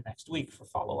back the next week for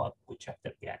follow-up, we checked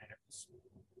it again and it was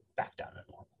back down to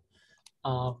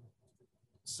normal.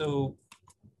 So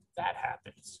that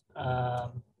happens.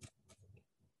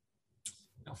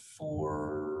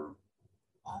 For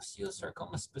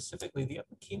osteosarcoma specifically, the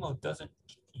upper chemo doesn't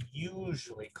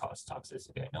usually cause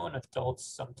toxicity. I know in adults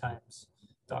sometimes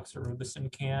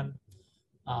doxorubicin can,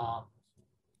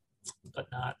 but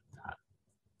not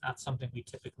something we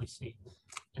typically see.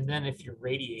 And then if you're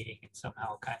radiating and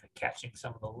somehow kind of catching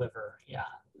some of the liver, yeah,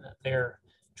 they're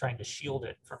trying to shield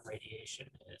it from radiation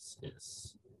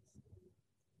is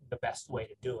the best way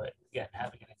to do it. Again,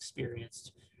 having an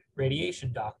experienced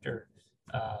radiation doctor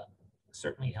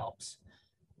certainly helps.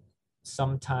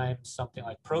 Sometimes something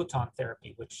like proton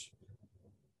therapy, which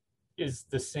is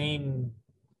the same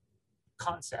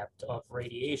concept of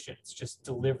radiation, it's just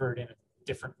delivered in a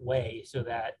different way so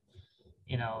that,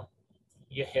 you know,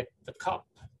 you hit the cup,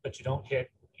 but you don't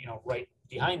hit, you know, right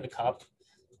behind the cup,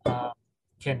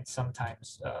 can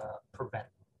sometimes prevent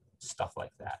stuff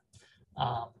like that.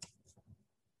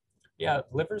 Yeah,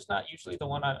 liver's not usually the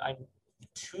one I'm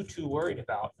too worried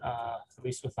about, at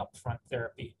least with upfront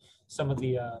therapy. Some of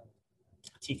the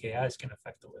TKIs can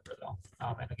affect the liver though.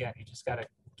 And again, you just gotta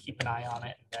keep an eye on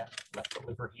it and then let the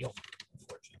liver heal,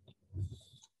 unfortunately.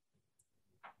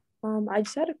 I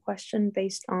just had a question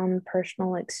based on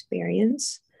personal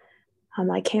experience.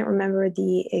 I can't remember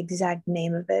the exact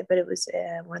name of it, but it was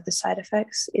one of the side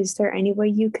effects. Is there any way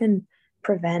you can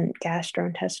prevent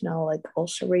gastrointestinal, like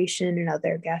ulceration and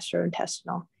other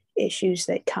gastrointestinal issues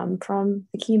that come from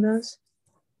the chemos?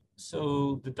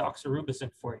 So the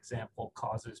doxorubicin, for example,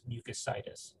 causes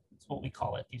mucositis. That's what we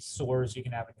call it. These sores you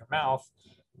can have in your mouth.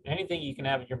 Anything you can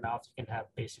have in your mouth, you can have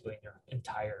basically in your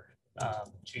entire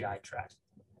GI tract.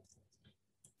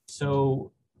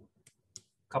 So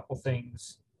a couple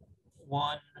things.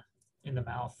 One, in the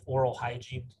mouth, oral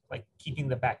hygiene, like keeping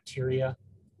the bacteria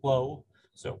low.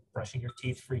 So brushing your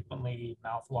teeth frequently,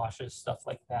 mouth washes, stuff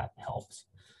like that helps.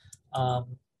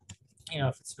 You know,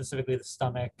 if it's specifically the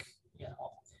stomach, you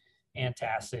know,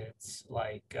 antacids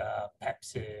like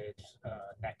Pepcid,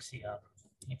 Nexium,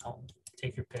 you know,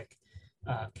 take your pick,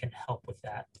 can help with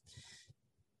that.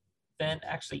 Then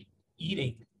actually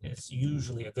eating is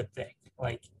usually a good thing.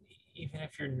 Like even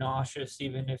if you're nauseous,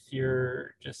 even if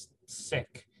you're just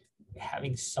sick,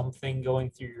 having something going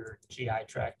through your GI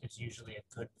tract is usually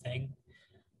a good thing.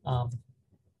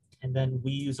 And then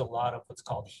we use a lot of what's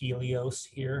called Helios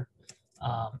here.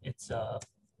 It's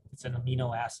an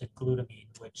amino acid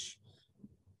glutamine, which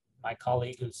my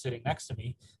colleague who's sitting next to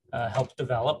me helped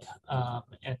develop,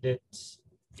 and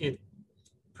it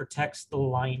protects the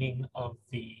lining of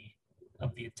the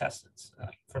intestines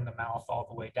from the mouth all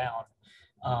the way down.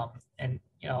 And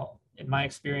you know, in my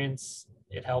experience,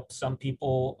 it helps some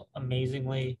people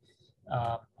amazingly.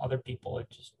 Other people, it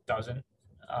just doesn't.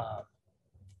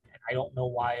 I don't know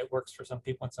why it works for some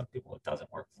people and some people it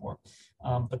doesn't work for.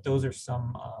 But those are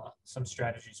some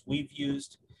strategies we've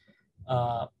used.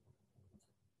 You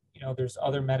know, there's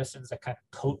other medicines that kind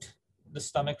of coat the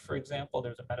stomach, for example.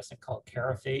 There's a medicine called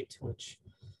Carafate, which,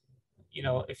 you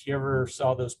know, if you ever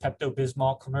saw those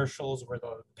Pepto-Bismol commercials where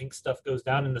the pink stuff goes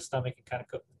down in the stomach and kind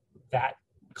of that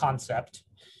concept.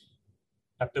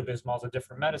 Pepto-Bismol is a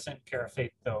different medicine.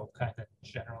 Carafate, though, kind of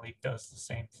generally does the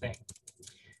same thing.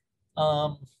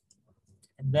 And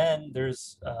then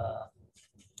there's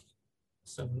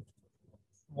some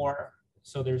more.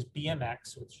 So there's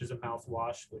BMX, which is a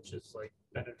mouthwash, which is like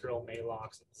Benadryl,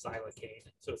 Maalox, and xylocaine.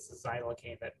 So it's the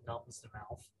xylocaine that numbs the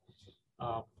mouth.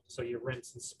 So you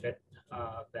rinse and spit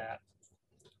that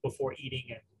before eating,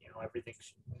 and you know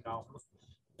everything's numb,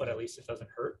 but at least it doesn't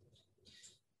hurt.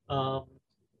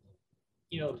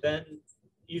 You know, then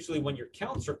usually when your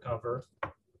counts recover,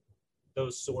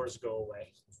 those sores go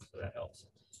away, so that helps.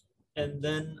 And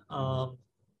then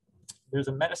there's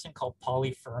a medicine called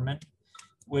polyfermin,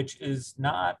 which is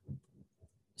not,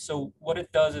 so what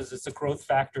it does is it's a growth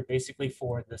factor basically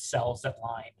for the cells that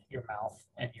line your mouth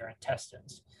and your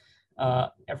intestines.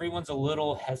 Everyone's a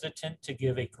little hesitant to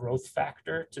give a growth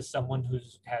factor to someone who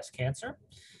has cancer.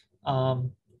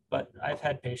 But I've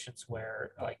had patients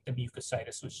where like the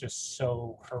mucositis was just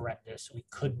so horrendous, we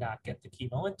could not get the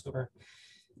chemo into her.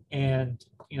 And,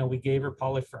 you know, we gave her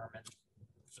polyfermin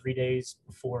 3 days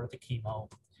before the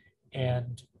chemo.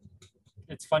 And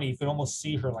it's funny, you could almost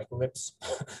see her like lips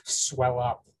swell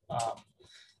up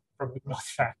from the growth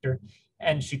factor.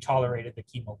 And she tolerated the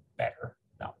chemo better,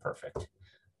 not perfect.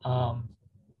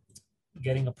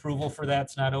 Getting approval for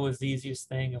that's not always the easiest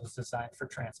thing. It was designed for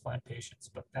transplant patients,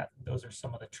 but those are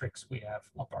some of the tricks we have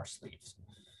up our sleeves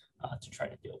to try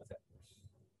to deal with it.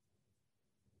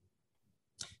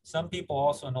 Some people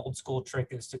also, an old school trick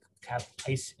is to have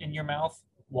ice in your mouth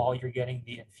while you're getting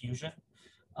the infusion,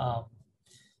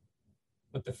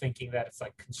 with the thinking that it's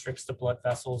like constricts the blood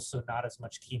vessels, so not as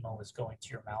much chemo is going to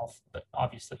your mouth. But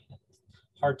obviously,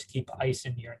 it's hard to keep ice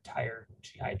in your entire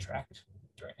GI tract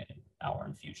during an hour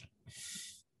infusion.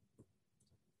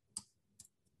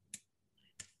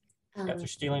 You guys are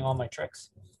stealing all my tricks.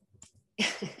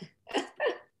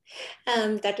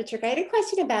 Dr. Turk, I had a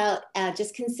question about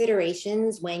just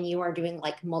considerations when you are doing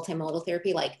like multimodal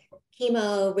therapy, like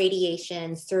chemo,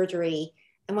 radiation, surgery,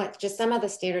 and what just some of the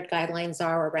standard guidelines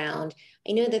are around.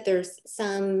 I know that there's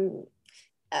some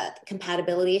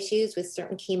compatibility issues with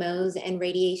certain chemos and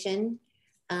radiation.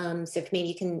 So if maybe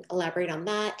you can elaborate on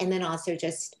that. And then also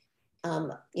just,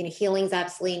 you know, healing's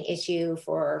absolutely an issue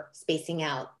for spacing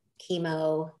out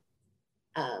chemo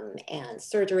and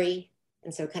surgery.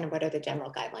 And so kind of what are the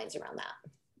general guidelines around that?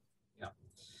 Yeah.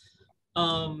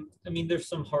 I mean, there's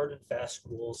some hard and fast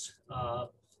rules.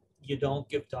 You don't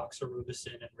give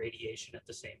doxorubicin and radiation at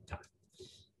the same time.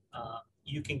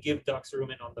 You can give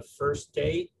doxorubicin on the first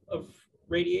day of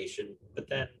radiation, but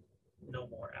then no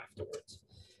more afterwards.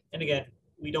 And again,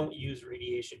 we don't use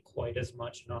radiation quite as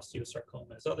much in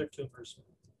osteosarcoma as other tumors,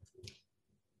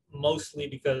 mostly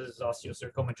because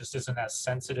osteosarcoma just isn't as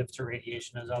sensitive to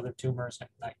radiation as other tumors. And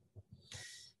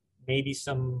maybe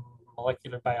some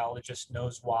molecular biologist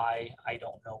knows why. I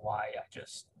don't know why. I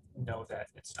just know that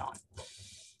it's not.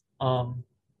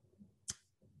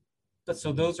 But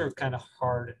so those are kind of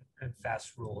hard and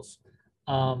fast rules.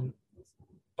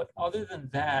 But other than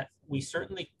that, we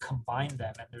certainly combine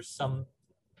them, and there's some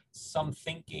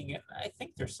thinking, and I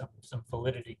think there's some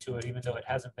validity to it, even though it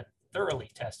hasn't been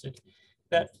thoroughly tested,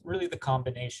 that really the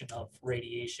combination of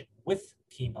radiation with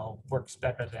chemo works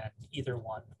better than either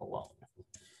one alone.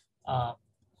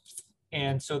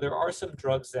 And so there are some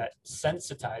drugs that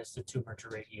sensitize the tumor to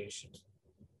radiation.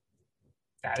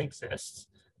 That exists.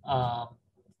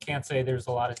 Can't say there's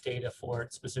a lot of data for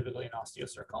it specifically in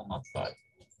osteosarcoma, but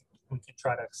we can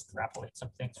try to extrapolate some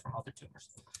things from other tumors.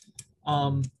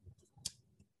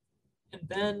 And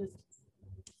then,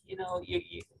 you know,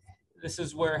 this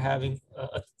is where having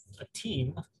a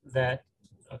team that,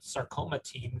 a sarcoma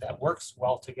team that works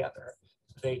well together,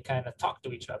 they kind of talk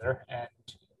to each other. And,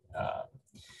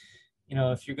 you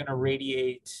know, if you're going to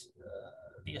radiate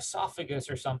the esophagus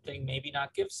or something, maybe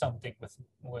not give something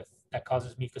with that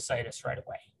causes mucositis right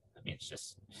away. I mean, it's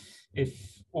just,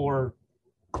 or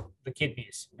the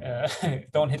kidneys,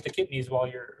 don't hit the kidneys while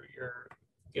you're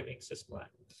giving cisplatin.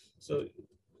 So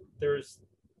there's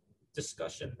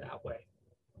discussion that way.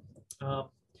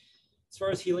 As far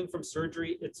as healing from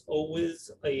surgery, it's always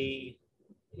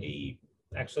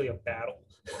actually a battle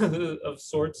of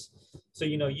sorts. So,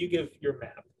 you know, you give your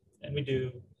MAP, and we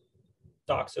do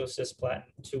doxocisplatin.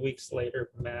 2 weeks later,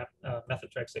 MAP,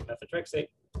 methotrexate,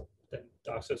 then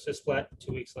doxocisplatin.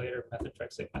 2 weeks later,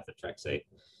 methotrexate,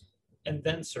 and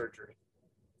then surgery.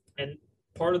 And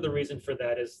part of the reason for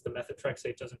that is the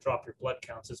methotrexate doesn't drop your blood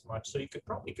counts as much, so you could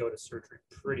probably go to surgery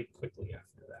pretty quickly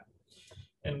after that.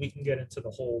 And we can get into the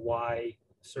whole why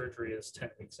surgery is 10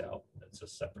 weeks out. That's a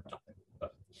separate topic.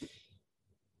 But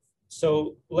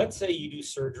so let's say you do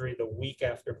surgery the week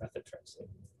after methotrexate,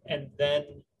 and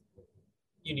then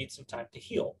you need some time to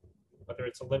heal, whether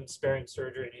it's a limb-sparing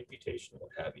surgery, an amputation,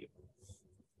 what have you.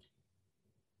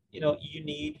 You know, you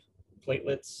need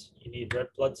platelets, you need red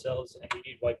blood cells, and you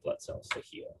need white blood cells to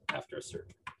heal after a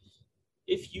surgery.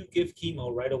 If you give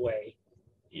chemo right away,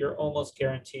 you're almost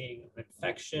guaranteeing an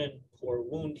infection, poor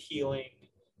wound healing,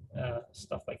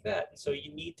 stuff like that. And so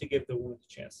you need to give the wound a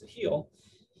chance to heal,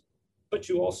 but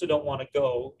you also don't want to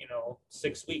go, you know,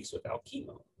 6 weeks without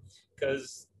chemo,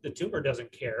 because the tumor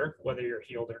doesn't care whether you're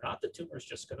healed or not. The tumor's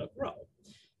just going to grow.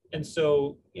 And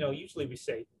so, you know, usually we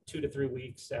say 2 to 3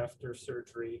 weeks after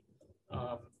surgery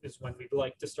is when we'd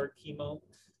like to start chemo.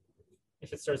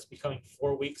 If it starts becoming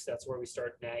 4 weeks, that's where we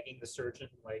start nagging the surgeon,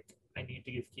 like, I need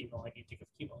to give chemo, I need to give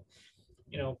chemo.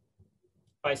 You know,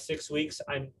 by 6 weeks,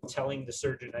 I'm telling the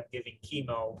surgeon I'm giving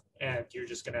chemo, and you're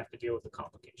just going to have to deal with the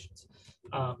complications.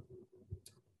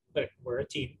 But we're a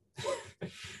team.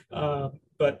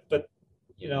 But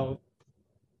you know,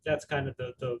 that's kind of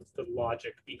the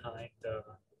logic behind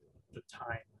the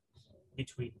time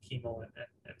between chemo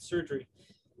and surgery.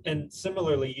 And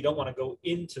similarly, you don't want to go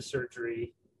into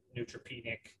surgery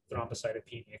neutropenic,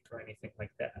 thrombocytopenic, or anything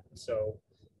like that. So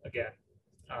again,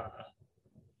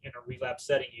 in a relapse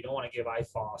setting, you don't want to give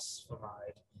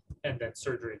ifosfamide and then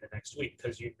surgery the next week,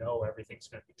 because you know everything's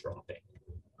going to be dropping.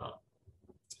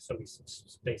 So we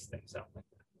space things out like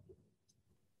that.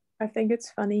 I think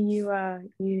it's funny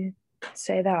you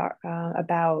say that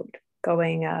about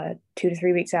going 2 to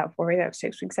 3 weeks out, 4 weeks out,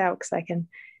 6 weeks out, because I can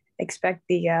expect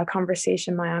the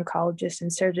conversation my oncologist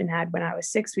and surgeon had when I was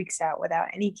 6 weeks out without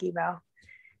any chemo.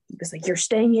 He was like, "You're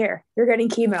staying here. You're getting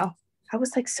chemo." I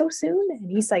was like, "So soon?"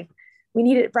 And he's like, "We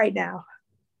need it right now."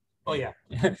 Oh yeah,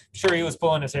 sure, he was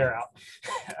pulling his hair out.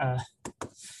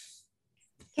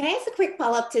 Can I ask a quick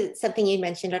follow-up to something you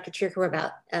mentioned, Dr. Chirko,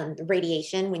 about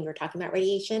radiation, when you were talking about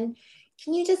radiation?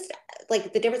 Can you just,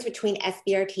 like, the difference between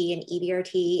SBRT and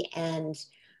EBRT? And,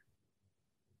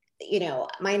 you know,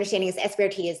 my understanding is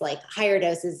SBRT is like higher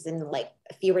doses in like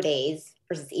fewer days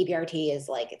versus EBRT is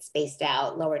like it's spaced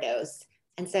out, lower dose.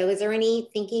 And so is there any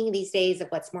thinking these days of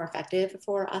what's more effective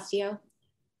for osteo?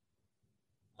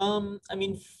 I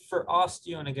mean, for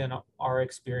osteo, and again, our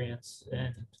experience,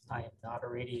 and I am not a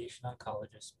radiation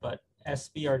oncologist, but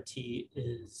SBRT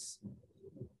is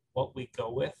what we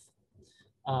go with.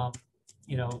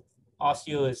 You know,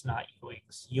 osteo is not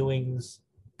Ewing's. Ewing's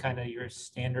kind of your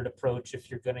standard approach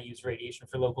if you're going to use radiation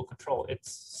for local control.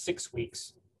 It's 6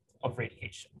 weeks of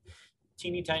radiation,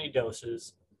 teeny tiny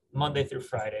doses, Monday through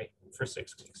Friday for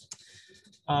 6 weeks.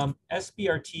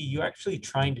 SBRT, you're actually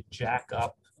trying to jack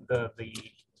up the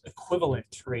equivalent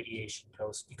radiation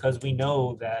dose, because we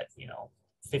know that, you know,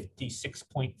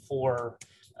 56.4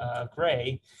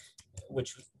 gray,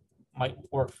 which might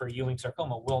work for Ewing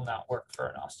sarcoma, will not work for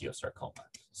an osteosarcoma.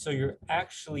 So you're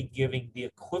actually giving the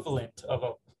equivalent of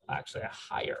actually a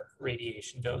higher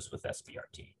radiation dose with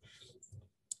SBRT.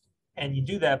 And you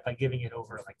do that by giving it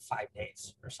over like 5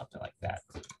 days or something like that,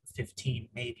 15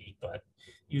 maybe, but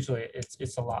usually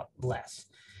it's a lot less.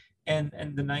 And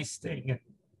the nice thing, and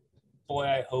boy,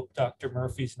 I hope Dr.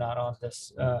 Murphy's not on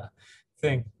this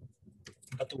thing,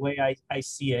 but the way I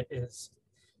see it is,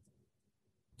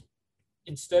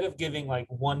 instead of giving like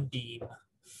one beam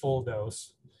full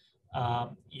dose,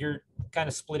 you're kind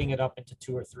of splitting it up into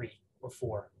 2 or 3 or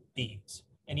 4 beams,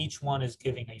 and each one is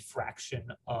giving a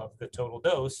fraction of the total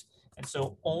dose. And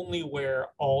so only where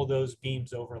all those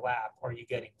beams overlap are you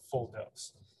getting full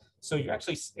dose. So you're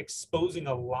actually exposing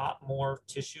a lot more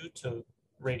tissue to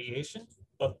radiation,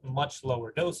 but much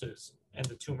lower doses, and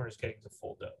the tumor is getting the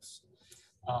full dose.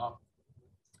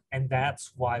 And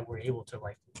that's why we're able to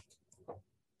like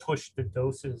push the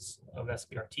doses of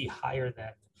SBRT higher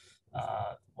than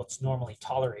what's normally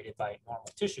tolerated by normal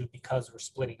tissue, because we're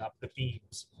splitting up the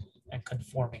beams and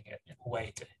conforming it in a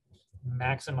way to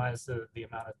maximize the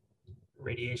amount of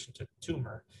radiation to the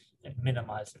tumor and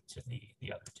minimize it to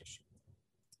the other tissue.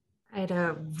 I had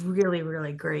a really,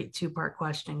 really great 2-part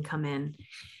question come in.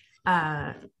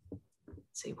 Let's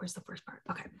see, where's the first part?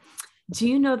 Okay. Do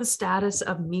you know the status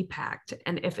of MEPACT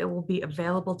and if it will be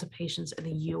available to patients in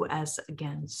the US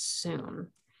again soon?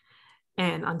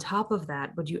 And on top of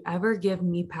that, would you ever give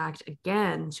MEPACT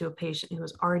again to a patient who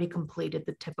has already completed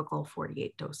the typical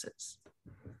 48 doses?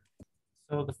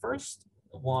 So the first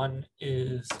one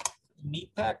is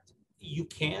MEPACT. You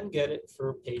can get it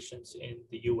for patients in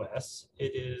the US.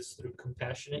 It is through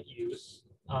compassionate use.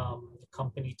 The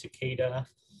company Takeda,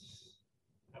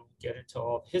 I won't get into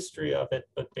all the history of it,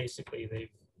 but basically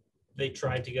they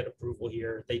tried to get approval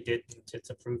here. They didn't. It's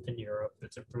approved in Europe.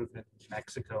 It's approved in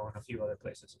Mexico and a few other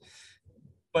places.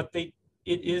 But it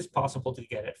is possible to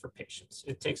get it for patients.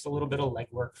 It takes a little bit of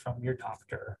legwork from your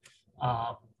doctor.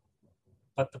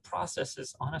 But the process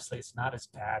is, honestly, it's not as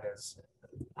bad as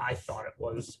I thought it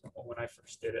was when I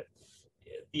first did it.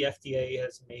 The FDA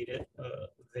has made it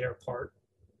their part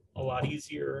a lot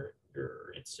easier.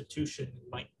 Your institution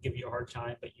might give you a hard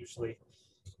time, but usually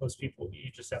most people, you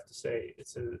just have to say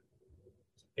it's a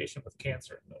patient with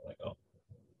cancer, and they're like, oh,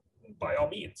 by all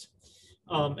means.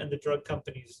 And the drug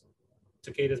companies,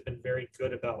 Takeda has been very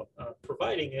good about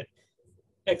providing it,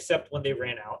 except when they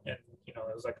ran out, and you know,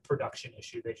 it was like a production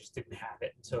issue. They just didn't have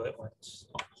it, so it went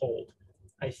on hold.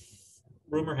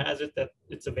 Rumor has it that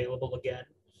it's available again,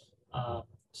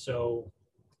 so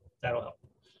that'll help.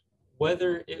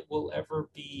 Whether it will ever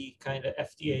be kind of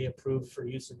FDA approved for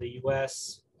use in the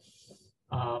US,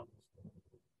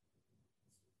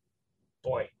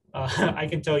 boy, I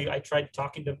can tell you, I tried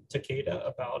talking to Takeda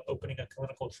about opening a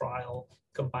clinical trial,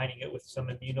 combining it with some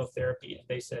immunotherapy, and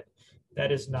they said,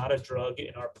 that is not a drug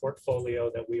in our portfolio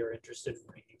that we are interested in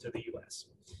bringing to the US,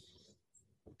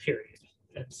 period.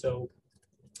 And so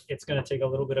it's going to take a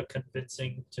little bit of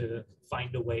convincing to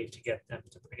find a way to get them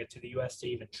to bring it to the US to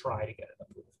even try to get it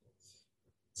approved.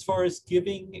 As far as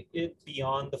giving it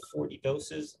beyond the 40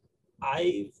 doses,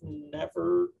 I've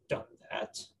never done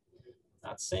that.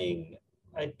 Not saying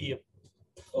I'd be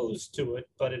opposed to it,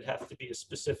 but it'd have to be a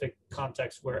specific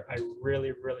context where I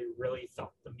really, really, really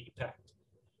thought the MEPAC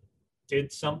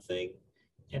did something.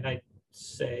 And I'd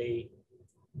say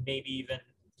maybe even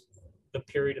the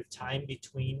period of time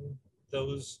between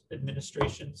those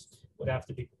administrations would have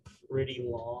to be pretty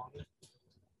long.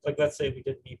 Like, let's say we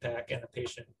did MEPAC and a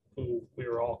patient who we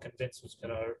were all convinced was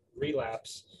going to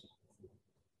relapse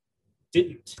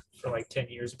didn't for like 10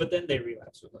 years, but then they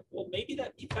relapsed. We're like, well, maybe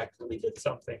that MEPAC really did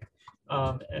something,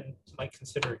 and might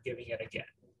consider giving it again.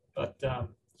 But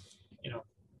you know,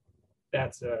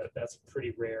 that's a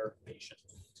pretty rare patient.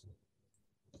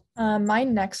 My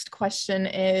next question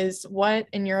is, what,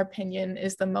 in your opinion,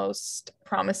 is the most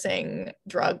promising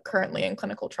drug currently in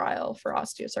clinical trial for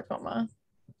osteosarcoma?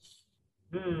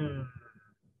 It's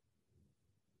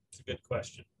a good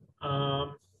question.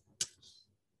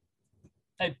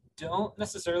 I don't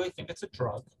necessarily think it's a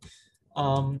drug.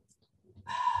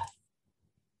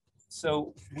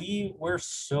 So we're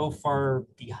so far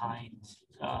behind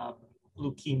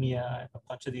leukemia and a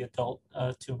bunch of the adult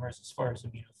tumors as far as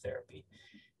immunotherapy.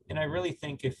 And I really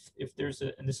think if there's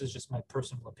and this is just my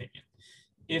personal opinion,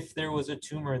 if there was a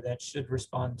tumor that should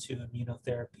respond to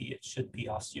immunotherapy, it should be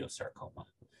osteosarcoma.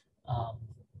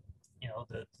 You know,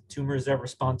 the tumors that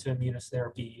respond to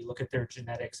immunotherapy, you look at their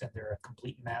genetics and they're a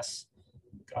complete mess.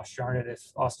 Gosh darn it,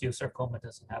 if osteosarcoma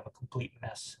doesn't have a complete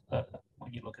mess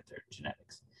when you look at their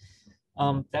genetics.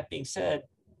 That being said,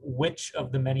 which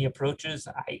of the many approaches,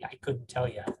 I couldn't tell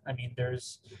you. I mean,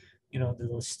 there's, you know, the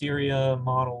Listeria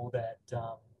model that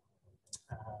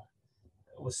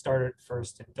was started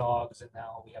first in dogs, and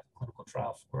now we have a clinical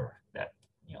trial for that,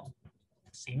 you know,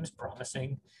 seems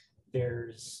promising.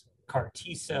 There's CAR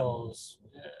T cells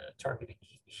targeting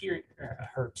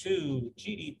HER2,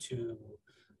 GD2.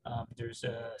 There's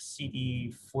a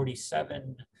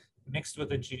CD47 mixed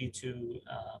with a GD2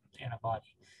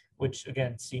 antibody, which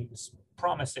again seems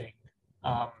promising.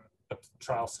 But the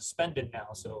trial's suspended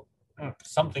now, so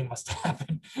something must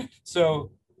happen.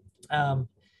 So,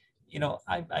 you know,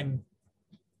 I'm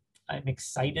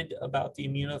excited about the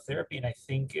immunotherapy, and I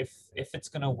think if it's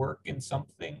going to work in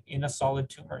something in a solid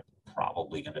tumor, it's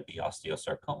probably going to be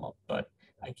osteosarcoma, but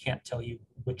I can't tell you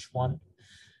which one.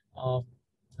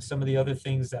 Some of the other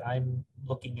things that I'm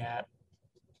looking at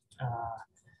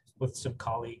with some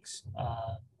colleagues,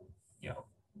 you know,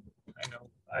 I know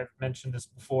I've mentioned this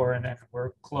before, and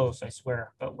we're close, I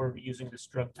swear, but we're using this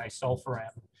drug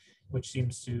disulfiram, which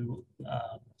seems to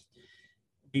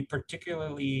be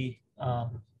particularly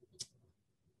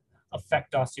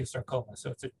affect osteosarcoma.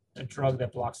 So it's a drug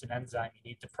that blocks an enzyme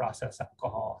you need to process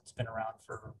alcohol. It's been around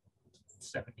for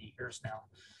 70 years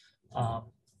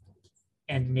now.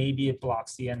 And maybe it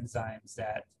blocks the enzymes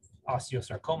that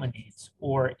osteosarcoma needs,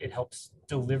 or it helps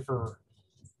deliver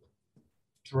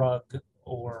drug,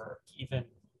 or even,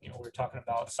 you know, we were talking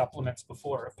about supplements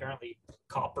before. Apparently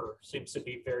copper seems to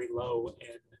be very low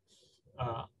in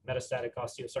metastatic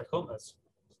osteosarcomas,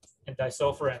 and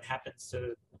disulfiram happens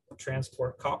to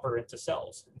transport copper into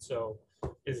cells. And so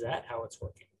is that how it's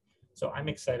working? So I'm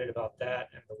excited about that,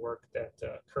 and the work that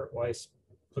Kurt Weiss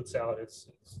puts out is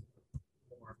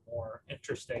more and more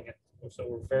interesting. And so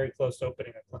we're very close to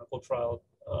opening a clinical trial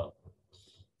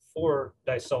for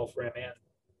disulfiram and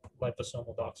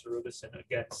liposomal doxorubicin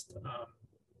against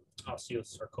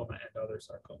osteosarcoma and other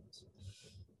sarcomas.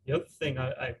 The other thing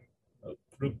a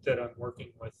group that I'm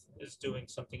working with is doing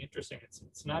something interesting.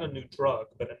 It's not a new drug,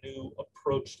 but a new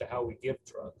approach to how we give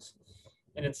drugs.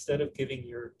 And instead of giving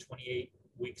your 28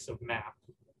 weeks of MAP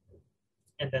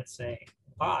and then saying,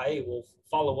 bye, we'll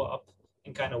follow up,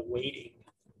 and kind of waiting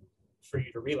for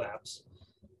you to relapse,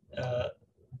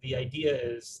 the idea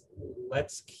is,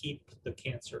 let's keep the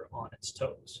cancer on its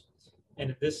toes. And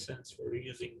in this sense, we're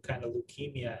using kind of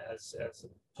leukemia as a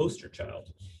poster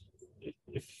child.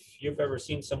 If you've ever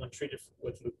seen someone treated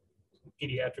with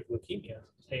pediatric leukemia,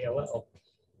 ALL,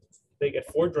 they get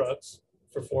 4 drugs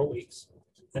for 4 weeks,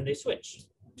 then they switch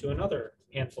to another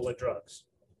handful of drugs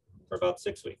for about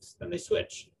 6 weeks. Then they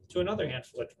switch to another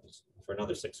handful of drugs for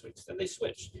another 6 weeks. Then they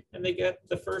switch, and they get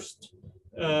the first,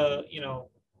 you know,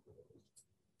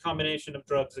 combination of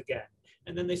drugs again.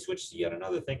 And then they switch to yet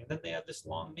another thing, and then they have this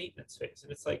long maintenance phase.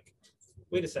 And it's like,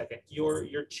 wait a second,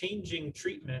 you're changing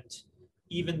treatment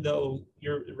even though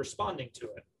you're responding to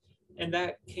it. And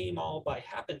that came all by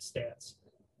happenstance.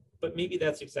 But maybe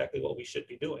that's exactly what we should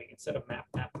be doing. Instead of map,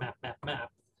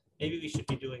 maybe we should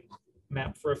be doing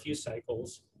map for a few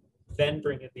cycles, then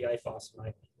bring in the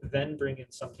ifosfamide, then bring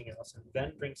in something else, and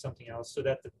then bring something else, so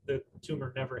that the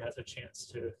tumor never has a chance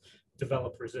to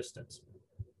develop resistance.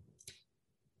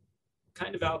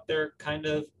 Kind of out there, kind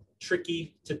of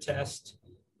tricky to test,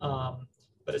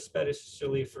 but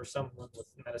especially for someone with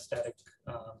metastatic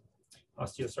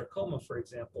osteosarcoma, for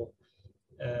example,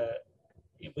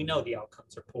 we know the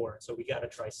outcomes are poor, so we got to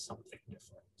try something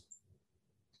different.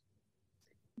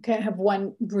 Okay, I have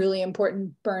one really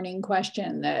important burning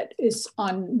question that is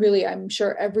on really, I'm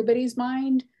sure, everybody's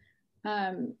mind.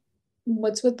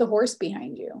 What's with the horse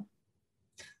behind you?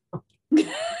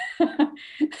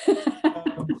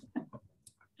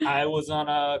 I was on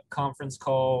a conference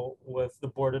call with the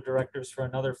board of directors for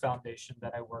another foundation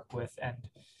that I work with, and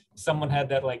someone had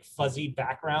that like fuzzy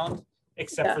background,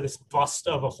 except for this bust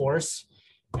of a horse.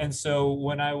 And so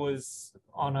when I was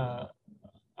on a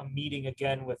meeting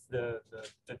again with the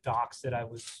docs that I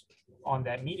was on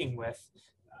that meeting with,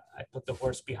 I put the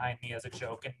horse behind me as a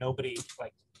joke, and nobody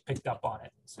like picked up on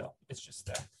it. So it's just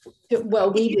there.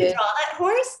 Well, we did. Did you draw that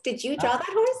horse? Did you draw that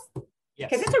horse? Yes.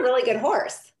 Because it's a really good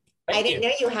horse. Thank I didn't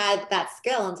know you had that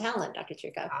skill and talent, Dr.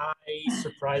 Trucco. I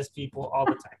surprise people all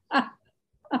the time.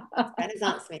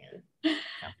 Renaissance man.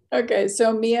 Okay,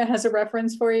 so Mia has a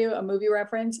reference for you, a movie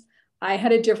reference. I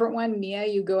had a different one. Mia,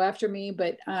 you go after me,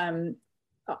 but I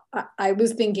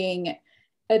was thinking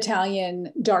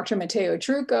Italian Dr. Matteo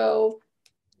Trucco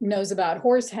knows about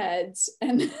horse heads,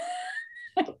 and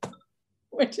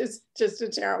which is just a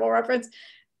terrible reference.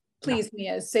 Please,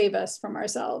 Mia, save us from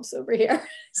ourselves over here.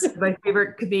 My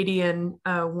favorite comedian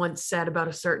once said about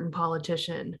a certain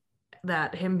politician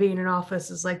that him being in office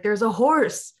is like, there's a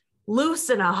horse loose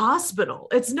in a hospital.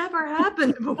 It's never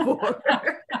happened before.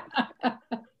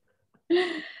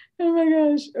 Oh my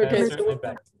gosh. Okay, so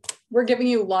we're giving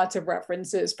you lots of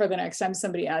references for the next time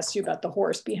somebody asks you about the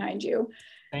horse behind you.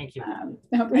 Thank you.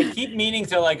 I keep meaning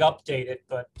to like update it,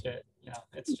 but you know,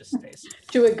 it's just stays.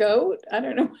 To a goat? I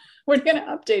don't know. We're going to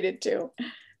update it to.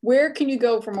 Where can you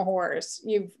go from a horse?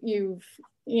 You've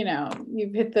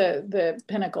hit the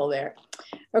pinnacle there.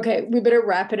 Okay, we better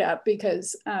wrap it up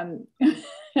because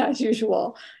as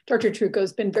usual, Dr. Trucco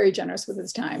has been very generous with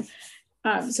his time.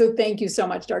 So thank you so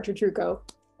much, Dr. Trucco.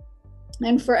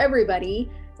 And for everybody,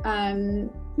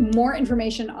 more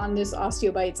information on this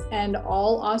OsteoBites and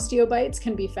all OsteoBites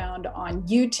can be found on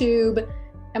YouTube,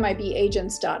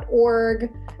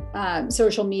 mibagents.org,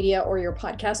 social media, or your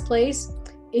podcast place.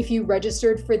 If you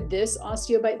registered for this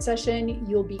OsteoBite session,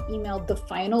 you'll be emailed the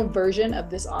final version of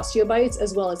this OsteoBites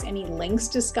as well as any links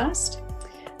discussed.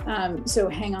 So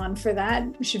hang on for that.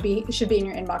 Should be in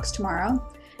your inbox tomorrow.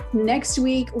 Next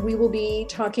week, we will be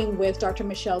talking with Dr.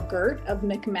 Michelle Gert of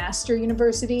McMaster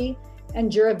University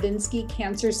and Juravinski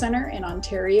Cancer Center in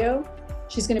Ontario.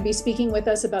 She's going to be speaking with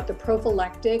us about the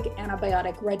prophylactic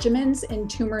antibiotic regimens in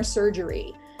tumor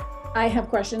surgery. I have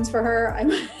questions for her.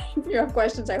 If you have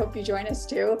questions, I hope you join us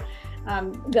too.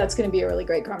 That's going to be a really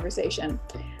great conversation.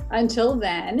 Until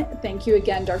then, thank you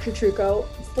again, Dr. Trucco,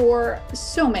 for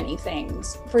so many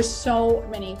things,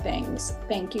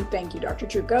 Thank you, Dr.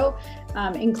 Trucco,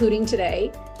 including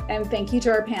today. And thank you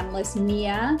to our panelists,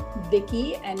 Mia,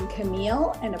 Vicky, and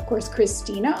Camille, and of course,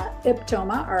 Christina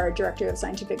Iptoma, our Director of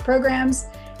Scientific Programs.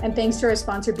 And thanks to our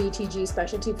sponsor, BTG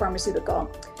Specialty Pharmaceutical.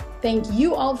 Thank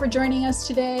you all for joining us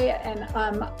today. And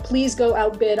please go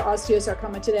outbid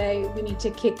osteosarcoma today. We need to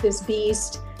kick this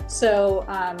beast. So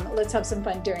let's have some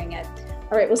fun during it.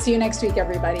 All right, we'll see you next week,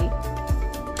 everybody.